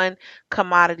but one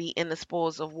commodity in the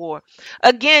spoils of war."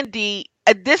 Again, Dee,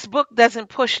 this book doesn't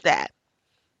push that.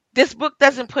 This book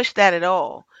doesn't push that at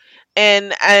all.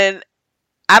 And I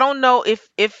don't know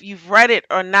if you've read it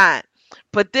or not,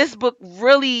 but this book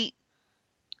really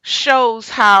shows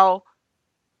how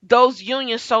those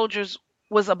Union soldiers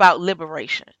was about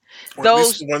liberation. Or at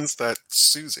least Those the ones that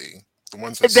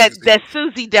that Susie that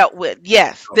Susie dealt with,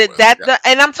 yes, dealt with.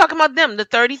 and I'm talking about them, the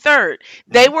 33rd.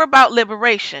 They Mhm. were about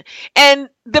liberation, and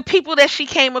the people that she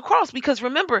came across. Because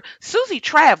remember, Susie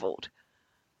traveled;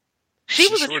 she She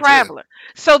was a sure did. traveler.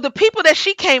 So the people that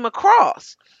she came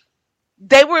across,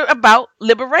 they were about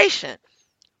liberation.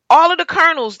 All of the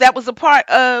colonels that was a part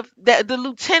of the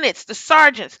lieutenants, the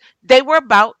sergeants, they were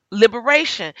about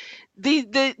liberation.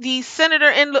 The senator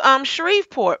in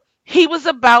Shreveport, he was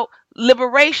about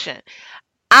liberation.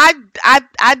 I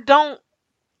I don't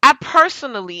I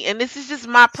personally, and this is just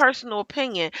my personal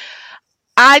opinion,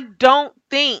 I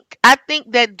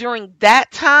think that during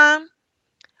that time,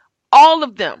 all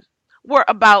of them were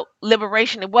about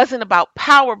liberation. It wasn't about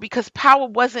power, because power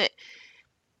wasn't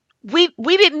we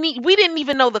didn't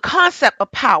even know the concept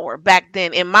of power back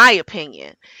then, in my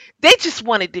opinion. They just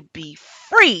wanted to be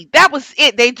free. That was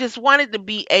it. They just wanted to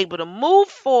be able to move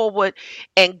forward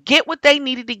and get what they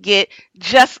needed to get,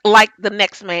 just like the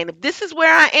next man. If this is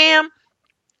where I am,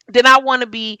 then I want to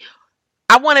be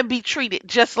treated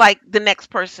just like the next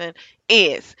person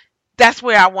is. That's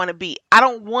where I want to be. I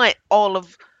don't want all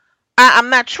of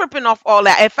I'm not tripping off all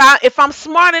that. If I'm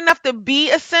smart enough to be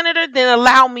a senator, then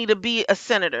allow me to be a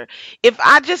senator. If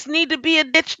I just need to be a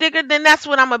ditch digger, then that's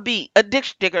what I'm gonna be, a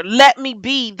ditch digger. Let me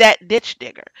be that ditch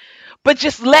digger. But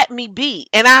just let me be.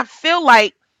 And I feel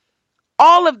like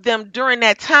all of them during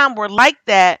that time were like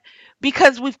that,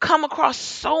 because we've come across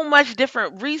so much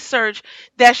different research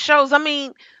that shows, I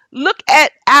mean, look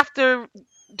at after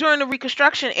during the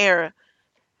Reconstruction era,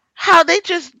 how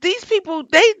these people,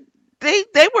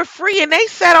 they were free and they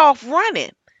set off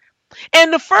running.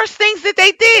 And the first things that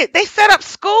they did, they set up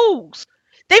schools.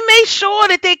 They made sure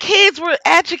that their kids were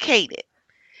educated,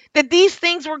 that these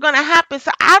things were going to happen.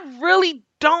 So I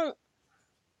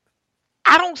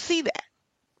don't see that.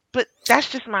 But that's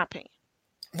just my opinion.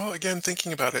 Well, again,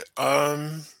 thinking about it,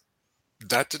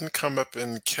 that didn't come up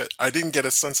I didn't get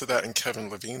a sense of that in Kevin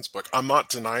Levine's book. I'm not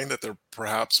denying that there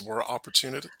perhaps were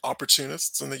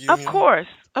opportunists in the Of Union. course,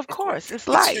 of Of course, course, it's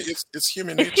life. it's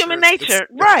human It's nature. human nature,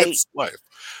 right? It's life.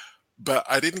 But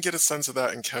I didn't get a sense of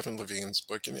that in Kevin Levine's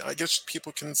book. And I guess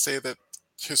people can say that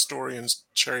historians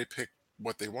cherry pick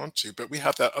what they want to, but we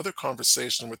have that other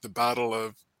conversation with the Battle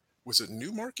of, was it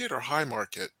Newmarket or High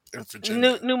Market in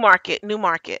New Virginia? New Market, New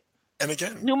Market, And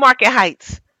again, New Market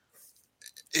Heights.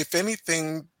 if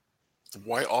anything,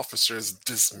 white officers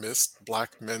dismissed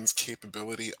black men's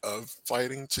capability of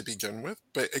fighting to begin with.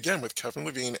 But again, with Kevin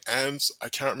Levine and I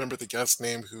can't remember the guest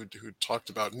name who talked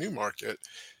about Newmarket,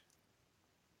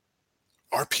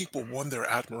 our people won their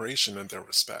admiration and their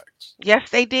respect. Yes,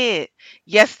 they did.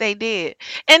 Yes, they did.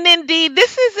 And indeed,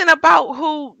 this isn't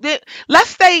about let's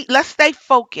stay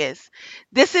focused.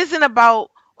 This isn't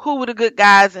about who were the good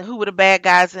guys and who were the bad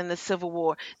guys in the Civil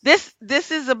War. This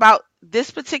is about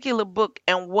this particular book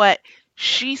and what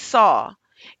she saw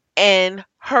and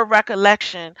her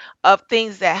recollection of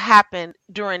things that happened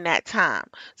during that time.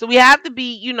 So we have to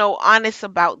be, honest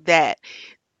about that.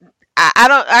 I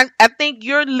don't I think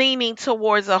you're leaning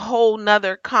towards a whole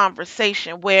nother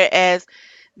conversation, whereas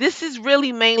this is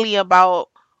really mainly about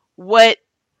what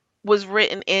was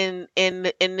written in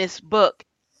this book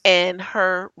and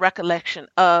her recollection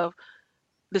of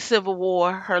the Civil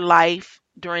War, her life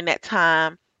during that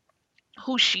time,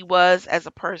 who she was as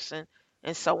a person,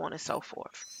 and so on and so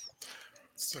forth.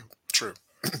 So true.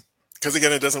 Because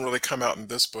again, it doesn't really come out in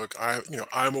this book.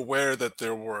 I'm aware that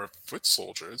there were foot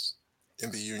soldiers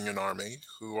in the Union Army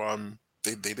who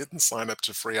they didn't sign up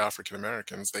to free African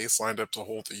Americans. They signed up to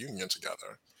hold the Union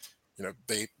together.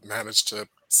 They managed to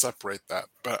separate that.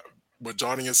 But what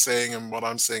Johnny is saying and what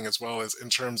I'm saying as well is in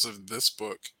terms of this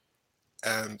book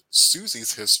and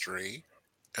Susie's history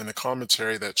and the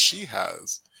commentary that she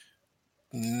has,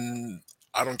 mm,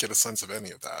 I don't get a sense of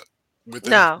any of that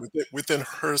No, within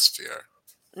her sphere.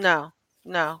 no,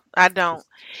 no, I don't.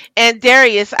 And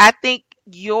Darius, I think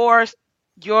your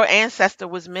ancestor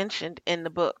was mentioned in the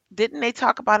book. Didn't they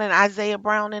talk about an Isaiah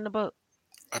Brown in the book?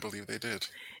 I believe they did.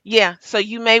 Yeah, so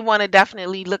you may want to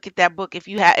definitely look at that book if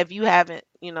you haven't,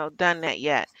 done that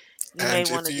yet. You may And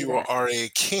want if to do you that. are a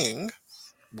king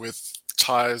with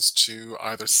ties to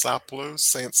either Sapelo,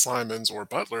 St. Simon's, or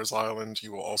Butler's Island,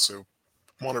 you will also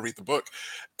want to read the book.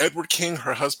 Edward King,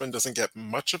 her husband, doesn't get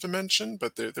much of a mention,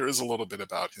 but there is a little bit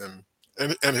about him,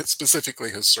 and it's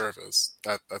specifically his service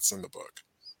that's in the book.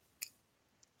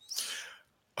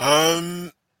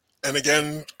 Um, and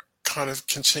again, kind of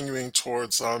continuing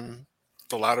towards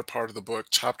the latter part of the book,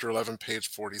 chapter 11, page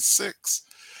 46.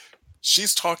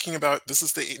 She's talking about this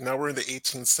is the now we're in the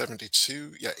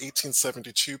 1872, yeah,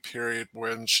 1872 period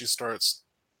when she starts.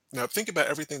 Now think about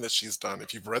everything that she's done.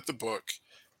 If you've read the book,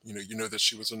 you know that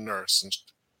she was a nurse and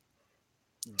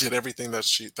did everything that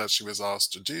she was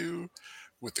asked to do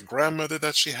with the grandmother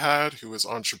that she had who was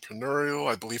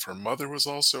entrepreneurial. I believe her mother was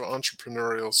also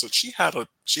entrepreneurial. So she had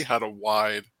a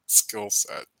wide skill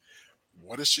set.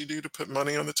 What does she do to put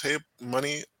money on the table,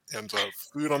 money and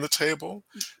food on the table?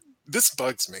 This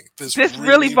bugs me. This This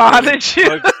really really, really bothers you.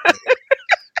 bugs me.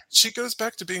 She goes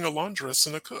back to being a laundress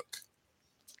and a cook.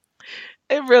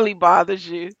 It really bothers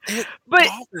you. It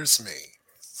But bothers me.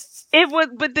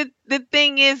 the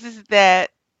thing is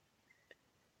that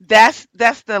that's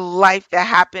the life that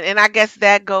happened, and I guess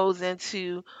that goes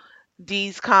into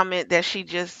Dee's comment that she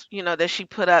just, that she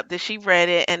put up, that she read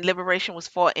it, and liberation was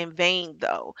fought in vain,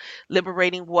 though.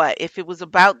 Liberating what? If it was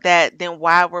about that, then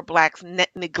why were blacks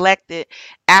neglected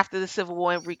after the Civil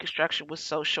War and Reconstruction was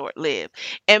so short lived?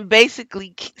 And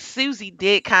basically, Susie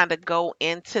did kind of go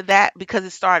into that because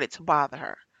it started to bother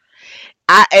her.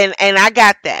 And I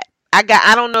got that.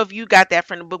 I don't know if you got that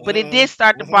from the book, but it Hmm. did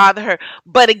start to Hmm. bother her.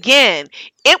 But again,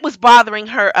 it was bothering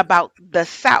her about the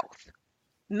South,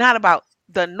 not about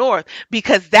the North,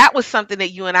 because that was something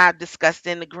that you and I discussed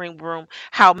in the green room,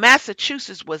 how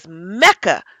Massachusetts was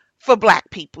mecca for black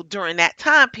people during that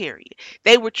time period.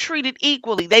 They were treated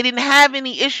equally. They didn't have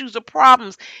any issues or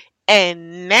problems.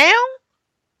 And now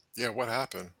Yeah, what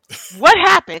happened? what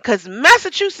happened? Cuz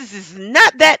Massachusetts is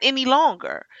not that any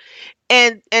longer.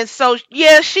 And so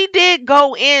yeah, she did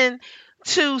go in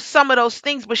to some of those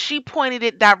things, but she pointed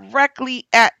it directly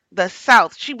at the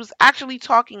South. She was actually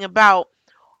talking about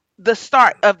the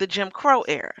start of the Jim Crow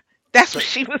era. That's what But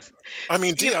she was, I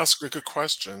mean, you Dee know. asked a good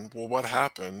question. Well, what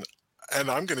happened? And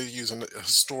I'm going to use a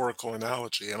historical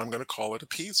analogy, and I'm going to call it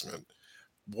appeasement.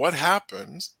 What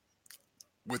happened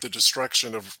with the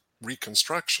destruction of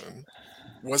Reconstruction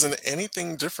wasn't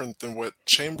anything different than what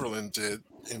Chamberlain did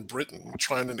in Britain,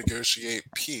 trying to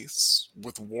negotiate peace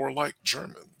with warlike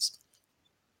Germans.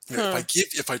 Hmm.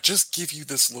 If I just give you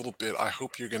this little bit, I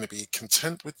hope you're going to be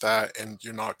content with that, and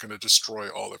you're not going to destroy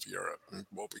all of Europe. And,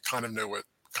 well, we kind of know what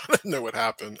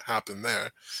happened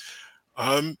there.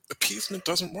 Appeasement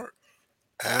doesn't work,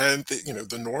 and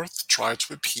the North tried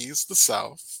to appease the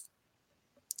South,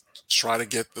 try to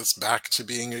get this back to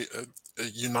being a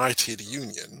united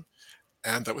union,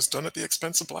 and that was done at the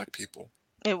expense of Black people.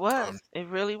 It was. Um, It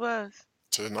really was.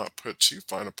 to not put too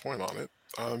fine a point on it,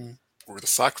 we're the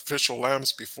sacrificial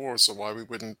lambs before, so why we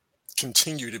wouldn't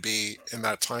continue to be in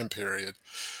that time period,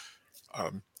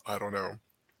 I don't know.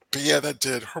 But yeah, that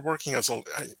did her working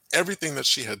everything that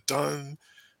she had done.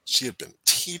 She had been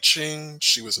teaching.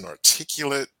 She was an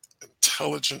articulate,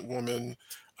 intelligent woman.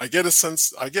 I get a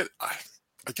sense. I get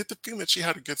the feeling that she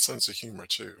had a good sense of humor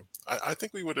too. I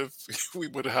think we would have we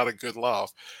would have had a good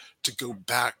laugh to go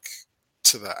back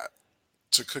to that,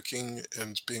 to cooking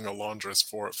and being a laundress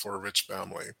for a rich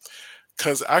family.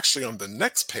 Because actually, on the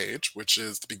next page, which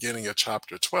is the beginning of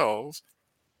chapter 12,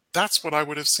 that's what I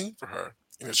would have seen for her.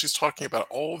 You know, she's talking about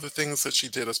all the things that she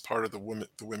did as part of the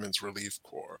Women's Relief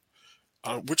Corps,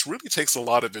 which really takes a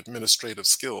lot of administrative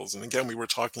skills. And again, we were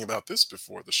talking about this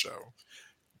before the show.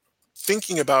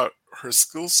 Thinking about her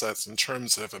skill sets in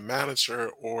terms of a manager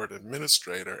or an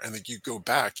administrator, and then you go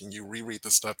back and you reread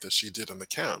the stuff that she did in the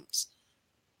camps,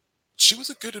 she was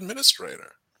a good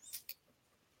administrator.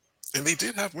 And they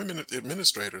did have women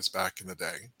administrators back in the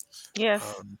day.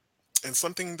 Yes. Um, and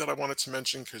something that I wanted to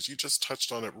mention, because you just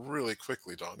touched on it really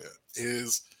quickly, Danya,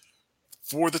 is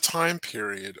for the time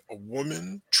period, a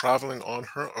woman traveling on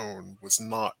her own was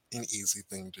not an easy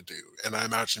thing to do. And I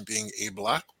imagine being a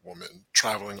black woman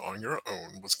traveling on your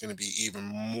own was going to be even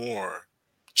more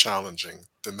challenging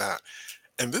than that.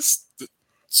 And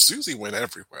Susie went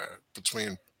everywhere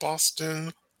between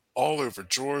Boston, all over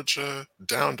Georgia,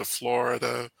 down to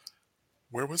Florida.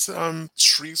 Where was it?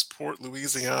 Shreveport,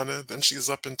 Louisiana. Then she's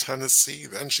up in Tennessee.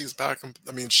 Then she's back.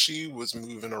 I mean, she was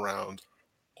moving around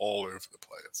all over the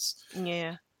place.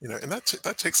 Yeah. You know, and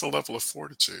that takes a level of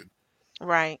fortitude.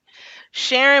 Right.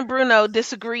 Sharon Bruno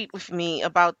disagreed with me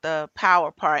about the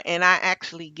power part, and I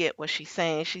actually get what she's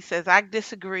saying. She says, I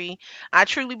disagree. I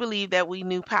truly believe that we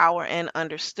knew power and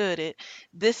understood it.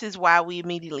 This is why we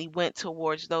immediately went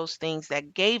towards those things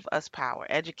that gave us power: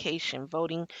 education,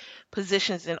 voting,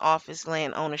 positions in office,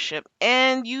 land ownership.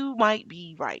 And you might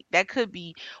be right. That could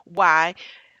be why.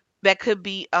 That could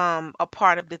be a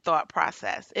part of the thought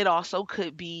process. It also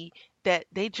could be that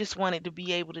they just wanted to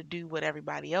be able to do what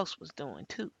everybody else was doing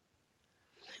too.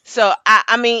 So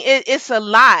I mean, it's a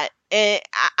lot, and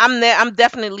I'm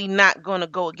definitely not going to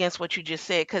go against what you just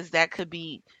said, because that could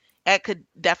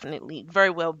definitely very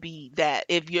well be that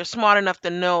if you're smart enough to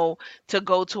know to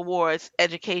go towards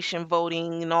education,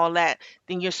 voting, and all that,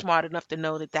 then you're smart enough to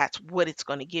know that that's what it's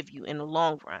going to give you in the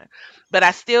long run. But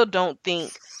I still don't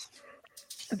think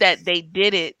that they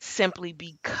did it simply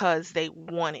because they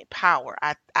wanted power.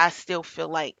 I still feel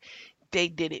like they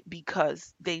did it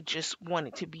because they just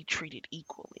wanted to be treated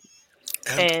equally.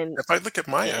 And And if I look at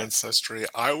my yeah. ancestry,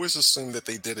 I always assumed that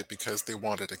they did it because they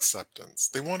wanted acceptance.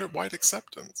 They wanted white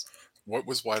acceptance. What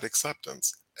was white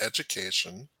acceptance?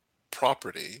 Education,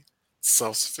 property,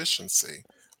 self sufficiency.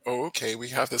 Oh, okay, we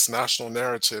have this national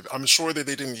narrative. I'm sure that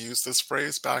they didn't use this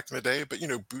phrase back in the day, but you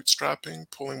know, bootstrapping,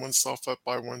 pulling oneself up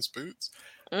by one's boots.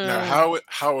 Now, Mm,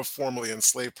 how a formerly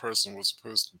enslaved person was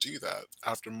supposed to do that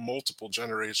after multiple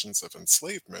generations of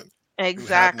enslavement, who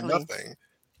had exactly. nothing,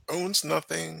 owns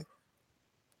nothing,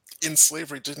 in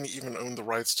slavery didn't even own the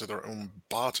rights to their own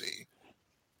body.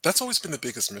 That's always been the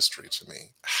biggest mystery to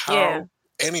me. Yeah. How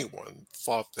anyone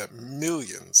thought that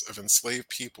millions of enslaved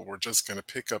people were just going to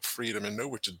pick up freedom and know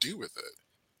what to do with it.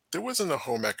 There wasn't a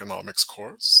home economics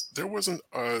course. There wasn't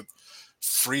a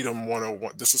freedom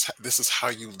 101. This is how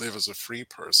you live as a free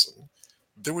person.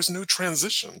 There was no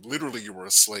transition. Literally, you were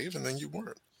a slave and then you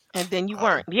weren't. And then you Um,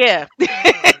 weren't. Yeah.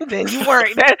 Then you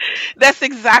weren't. That's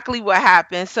exactly what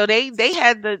happened. So they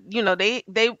had the,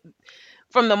 they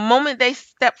from the moment they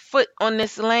stepped foot on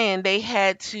this land, they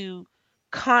had to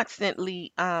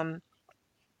constantly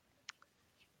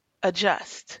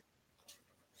adjust.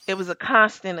 It was a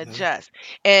constant mhm. adjust.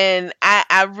 And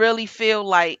I really feel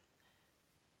like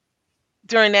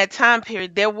during that time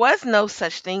period, there was no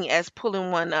such thing as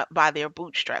pulling one up by their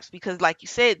bootstraps, because, like you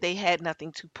said, they had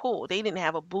nothing to pull. They didn't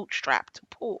have a bootstrap to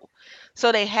pull.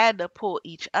 So they had to pull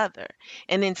each other.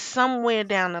 And then somewhere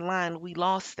down the line, we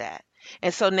lost that.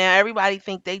 And so now everybody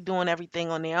think they doing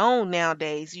everything on their own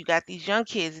nowadays. You got these young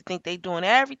kids that think they doing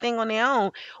everything on their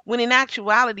own, when in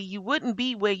actuality, you wouldn't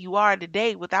be where you are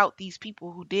today without these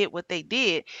people who did what they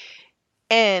did.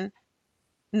 And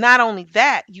not only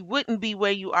that, you wouldn't be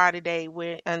where you are today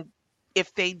where and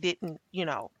if they didn't,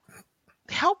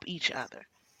 help each other.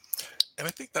 And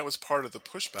I think that was part of the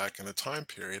pushback in the time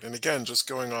period. And again, just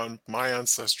going on my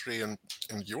ancestry and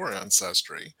your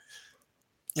ancestry,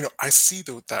 you know, I see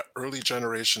that early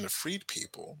generation of freed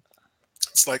people.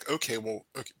 It's like, okay, well,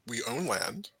 okay, we own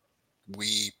land,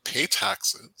 we pay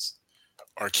taxes,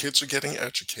 our kids are getting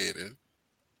educated,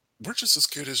 we're just as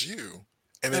good as you.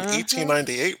 And then Mhm.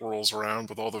 1898 rolls around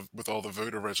with all the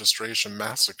voter registration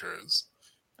massacres,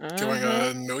 going,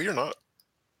 Mhm. no, you're not.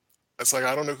 It's like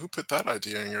I don't know who put that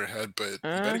idea in your head, but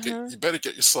Mhm. you better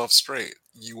get yourself straight.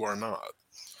 You are not.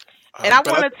 And I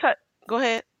But want to go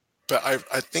ahead. I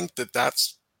think that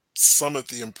that's some of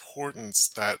the importance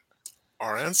that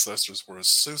our ancestors were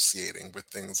associating with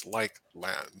things like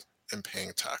land and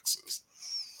paying taxes.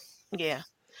 Yeah.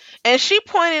 And she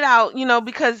pointed out,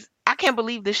 because I can't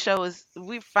believe this show is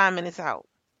we're 5 minutes out.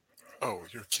 Oh,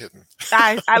 you're kidding.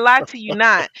 I lied to you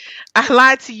not. I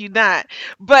lied to you not.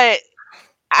 But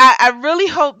I really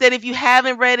hope that if you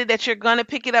haven't read it, that you're gonna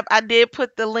pick it up. I did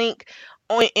put the link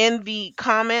on in the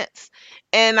comments,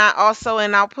 and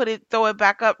I'll put it throw it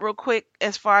back up real quick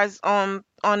as far as on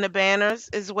the banners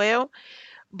as well.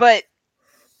 But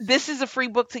this is a free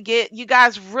book to get. You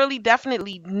guys really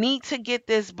definitely need to get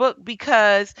this book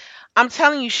because I'm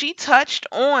telling you, she touched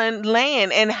on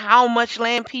land and how much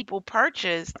land people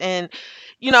purchased, and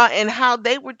and how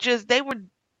they were just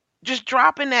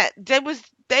dropping that.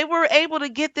 They were able to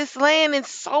get this land in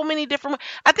so many different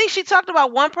I think she talked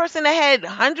about one person that had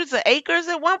hundreds of acres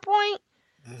at one point.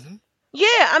 Hmm. Yeah,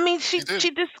 I mean She did.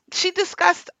 she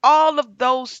discussed all of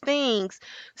those things.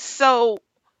 So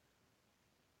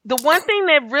the one thing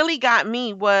that really got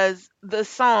me was the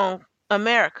song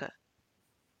America.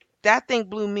 That thing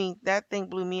blew me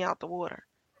out the water.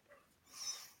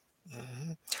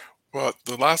 Hmm. Well,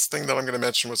 the last thing that I'm going to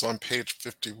mention was on page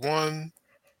 51.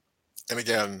 And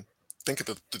again, think of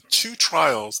the two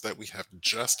trials that we have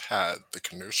just had, the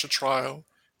Kenosha trial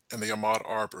and the Ahmaud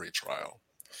Arbery trial.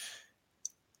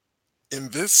 In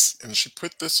this, and she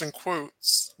put this in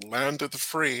quotes, land of the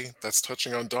free, that's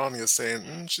touching on Danya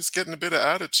saying she's getting a bit of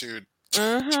attitude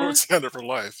Mhm. towards the end of her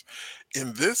life.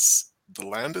 In this, the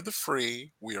land of the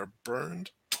free, we are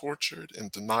burned, tortured,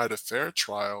 and denied a fair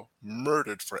trial,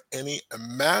 murdered for any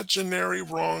imaginary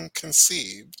wrong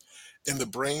conceived in the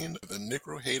brain of the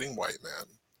Negro hating white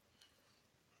man.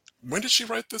 When did she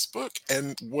write this book?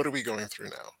 And what are we going through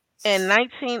now? In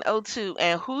 1902.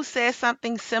 And who said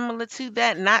something similar to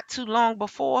that not too long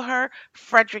before her?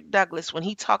 Frederick Douglass, when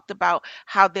he talked about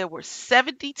how there were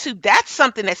 72, that's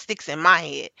something that sticks in my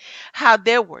head, how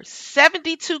there were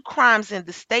 72 crimes in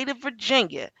the state of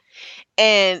Virginia,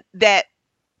 and that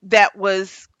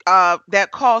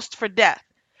caused for death.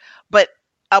 But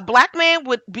a black man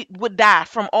would die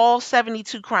from all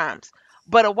 72 crimes,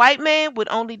 but a white man would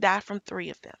only die from 3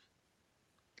 of them.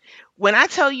 When I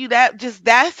tell you that, just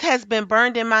that has been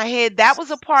burned in my head. That was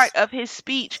a part of his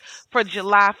speech for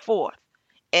July 4th.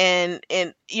 And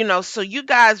so you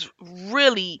guys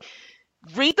really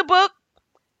read the book,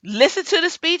 listen to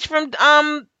the speech from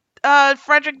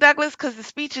Frederick Douglass, cuz the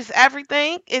speech is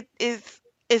everything.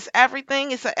 It's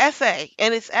everything. It's an essay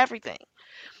and it's everything.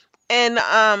 And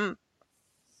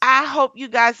I hope you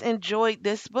guys enjoyed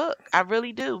this book. I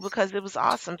really do because it was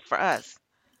awesome for us.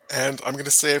 And I'm going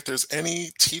to say if there's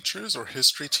any teachers or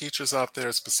history teachers out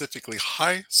there, specifically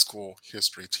high school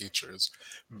history teachers,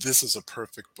 this is a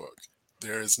perfect book.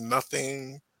 There is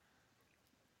nothing,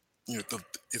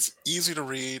 it's easy to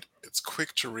read, it's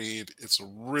quick to read, it's a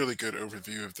really good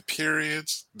overview of the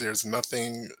periods. There's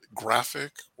nothing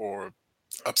graphic or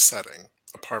upsetting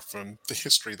apart from the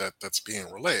history that's being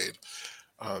relayed.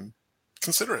 Um,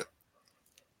 Consider it.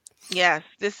 Yes,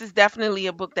 this is definitely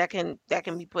a book that can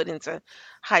be put into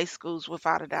high schools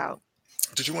without a doubt.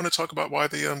 Did you want to talk about why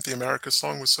the America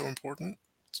song was so important?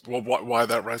 Well, why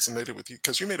that resonated with you?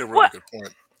 Because you made a really Well, good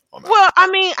point on that. well, I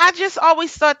mean, I just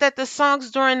always thought that the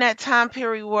songs during that time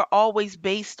period were always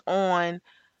based on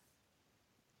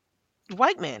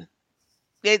white men.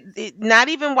 Not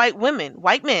even white women,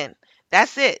 white men.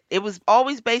 That's it. It was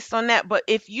always based on that. But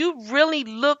if you really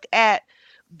look at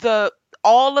the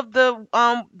all of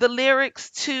the lyrics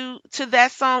to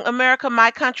that song, America,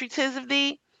 My Country, 'Tis of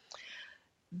Thee,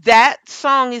 that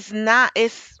song is not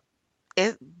it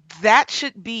that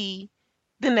should be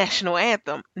the national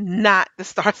anthem, not the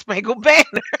Star Spangled Banner.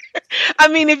 I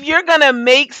mean, if you're gonna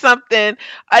make something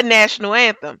a national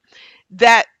anthem,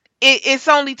 that it's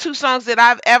only two songs that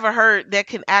I've ever heard that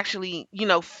can actually,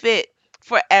 fit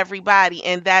for everybody,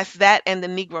 and that's that and the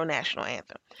Negro National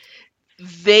Anthem.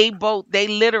 They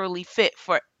literally fit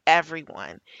for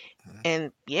everyone. Mhm.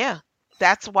 And yeah,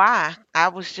 that's why I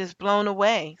was just blown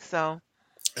away. So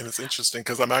And it's interesting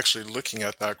because I'm actually looking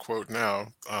at that quote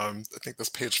now. I think that's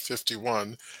page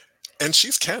 51. And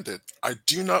she's candid. I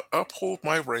do not uphold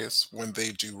my race when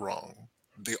they do wrong.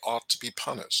 They ought to be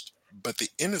punished. But the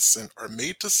innocent are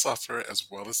made to suffer as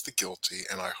well as the guilty,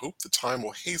 and I hope the time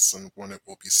will hasten when it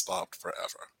will be stopped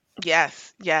forever.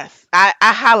 yes, yes, I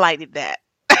highlighted that.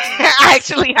 I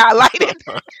actually highlighted.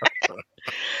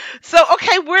 So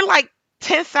okay, we're like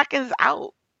 10 seconds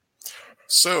out.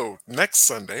 So, next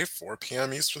Sunday, 4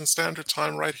 p.m. Eastern Standard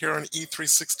Time, right here on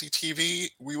E360 TV,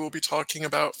 we will be talking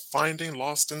about finding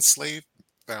lost enslaved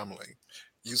family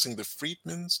using the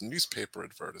Freedmen's newspaper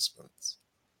advertisements.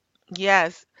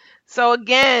 Yes. So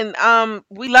again,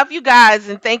 we love you guys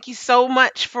and thank you so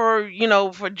much for,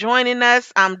 for joining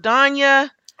us. I'm Danya,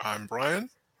 I'm Brian.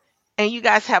 and you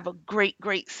guys have a great,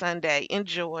 great Sunday.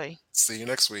 Enjoy. See you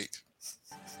next week.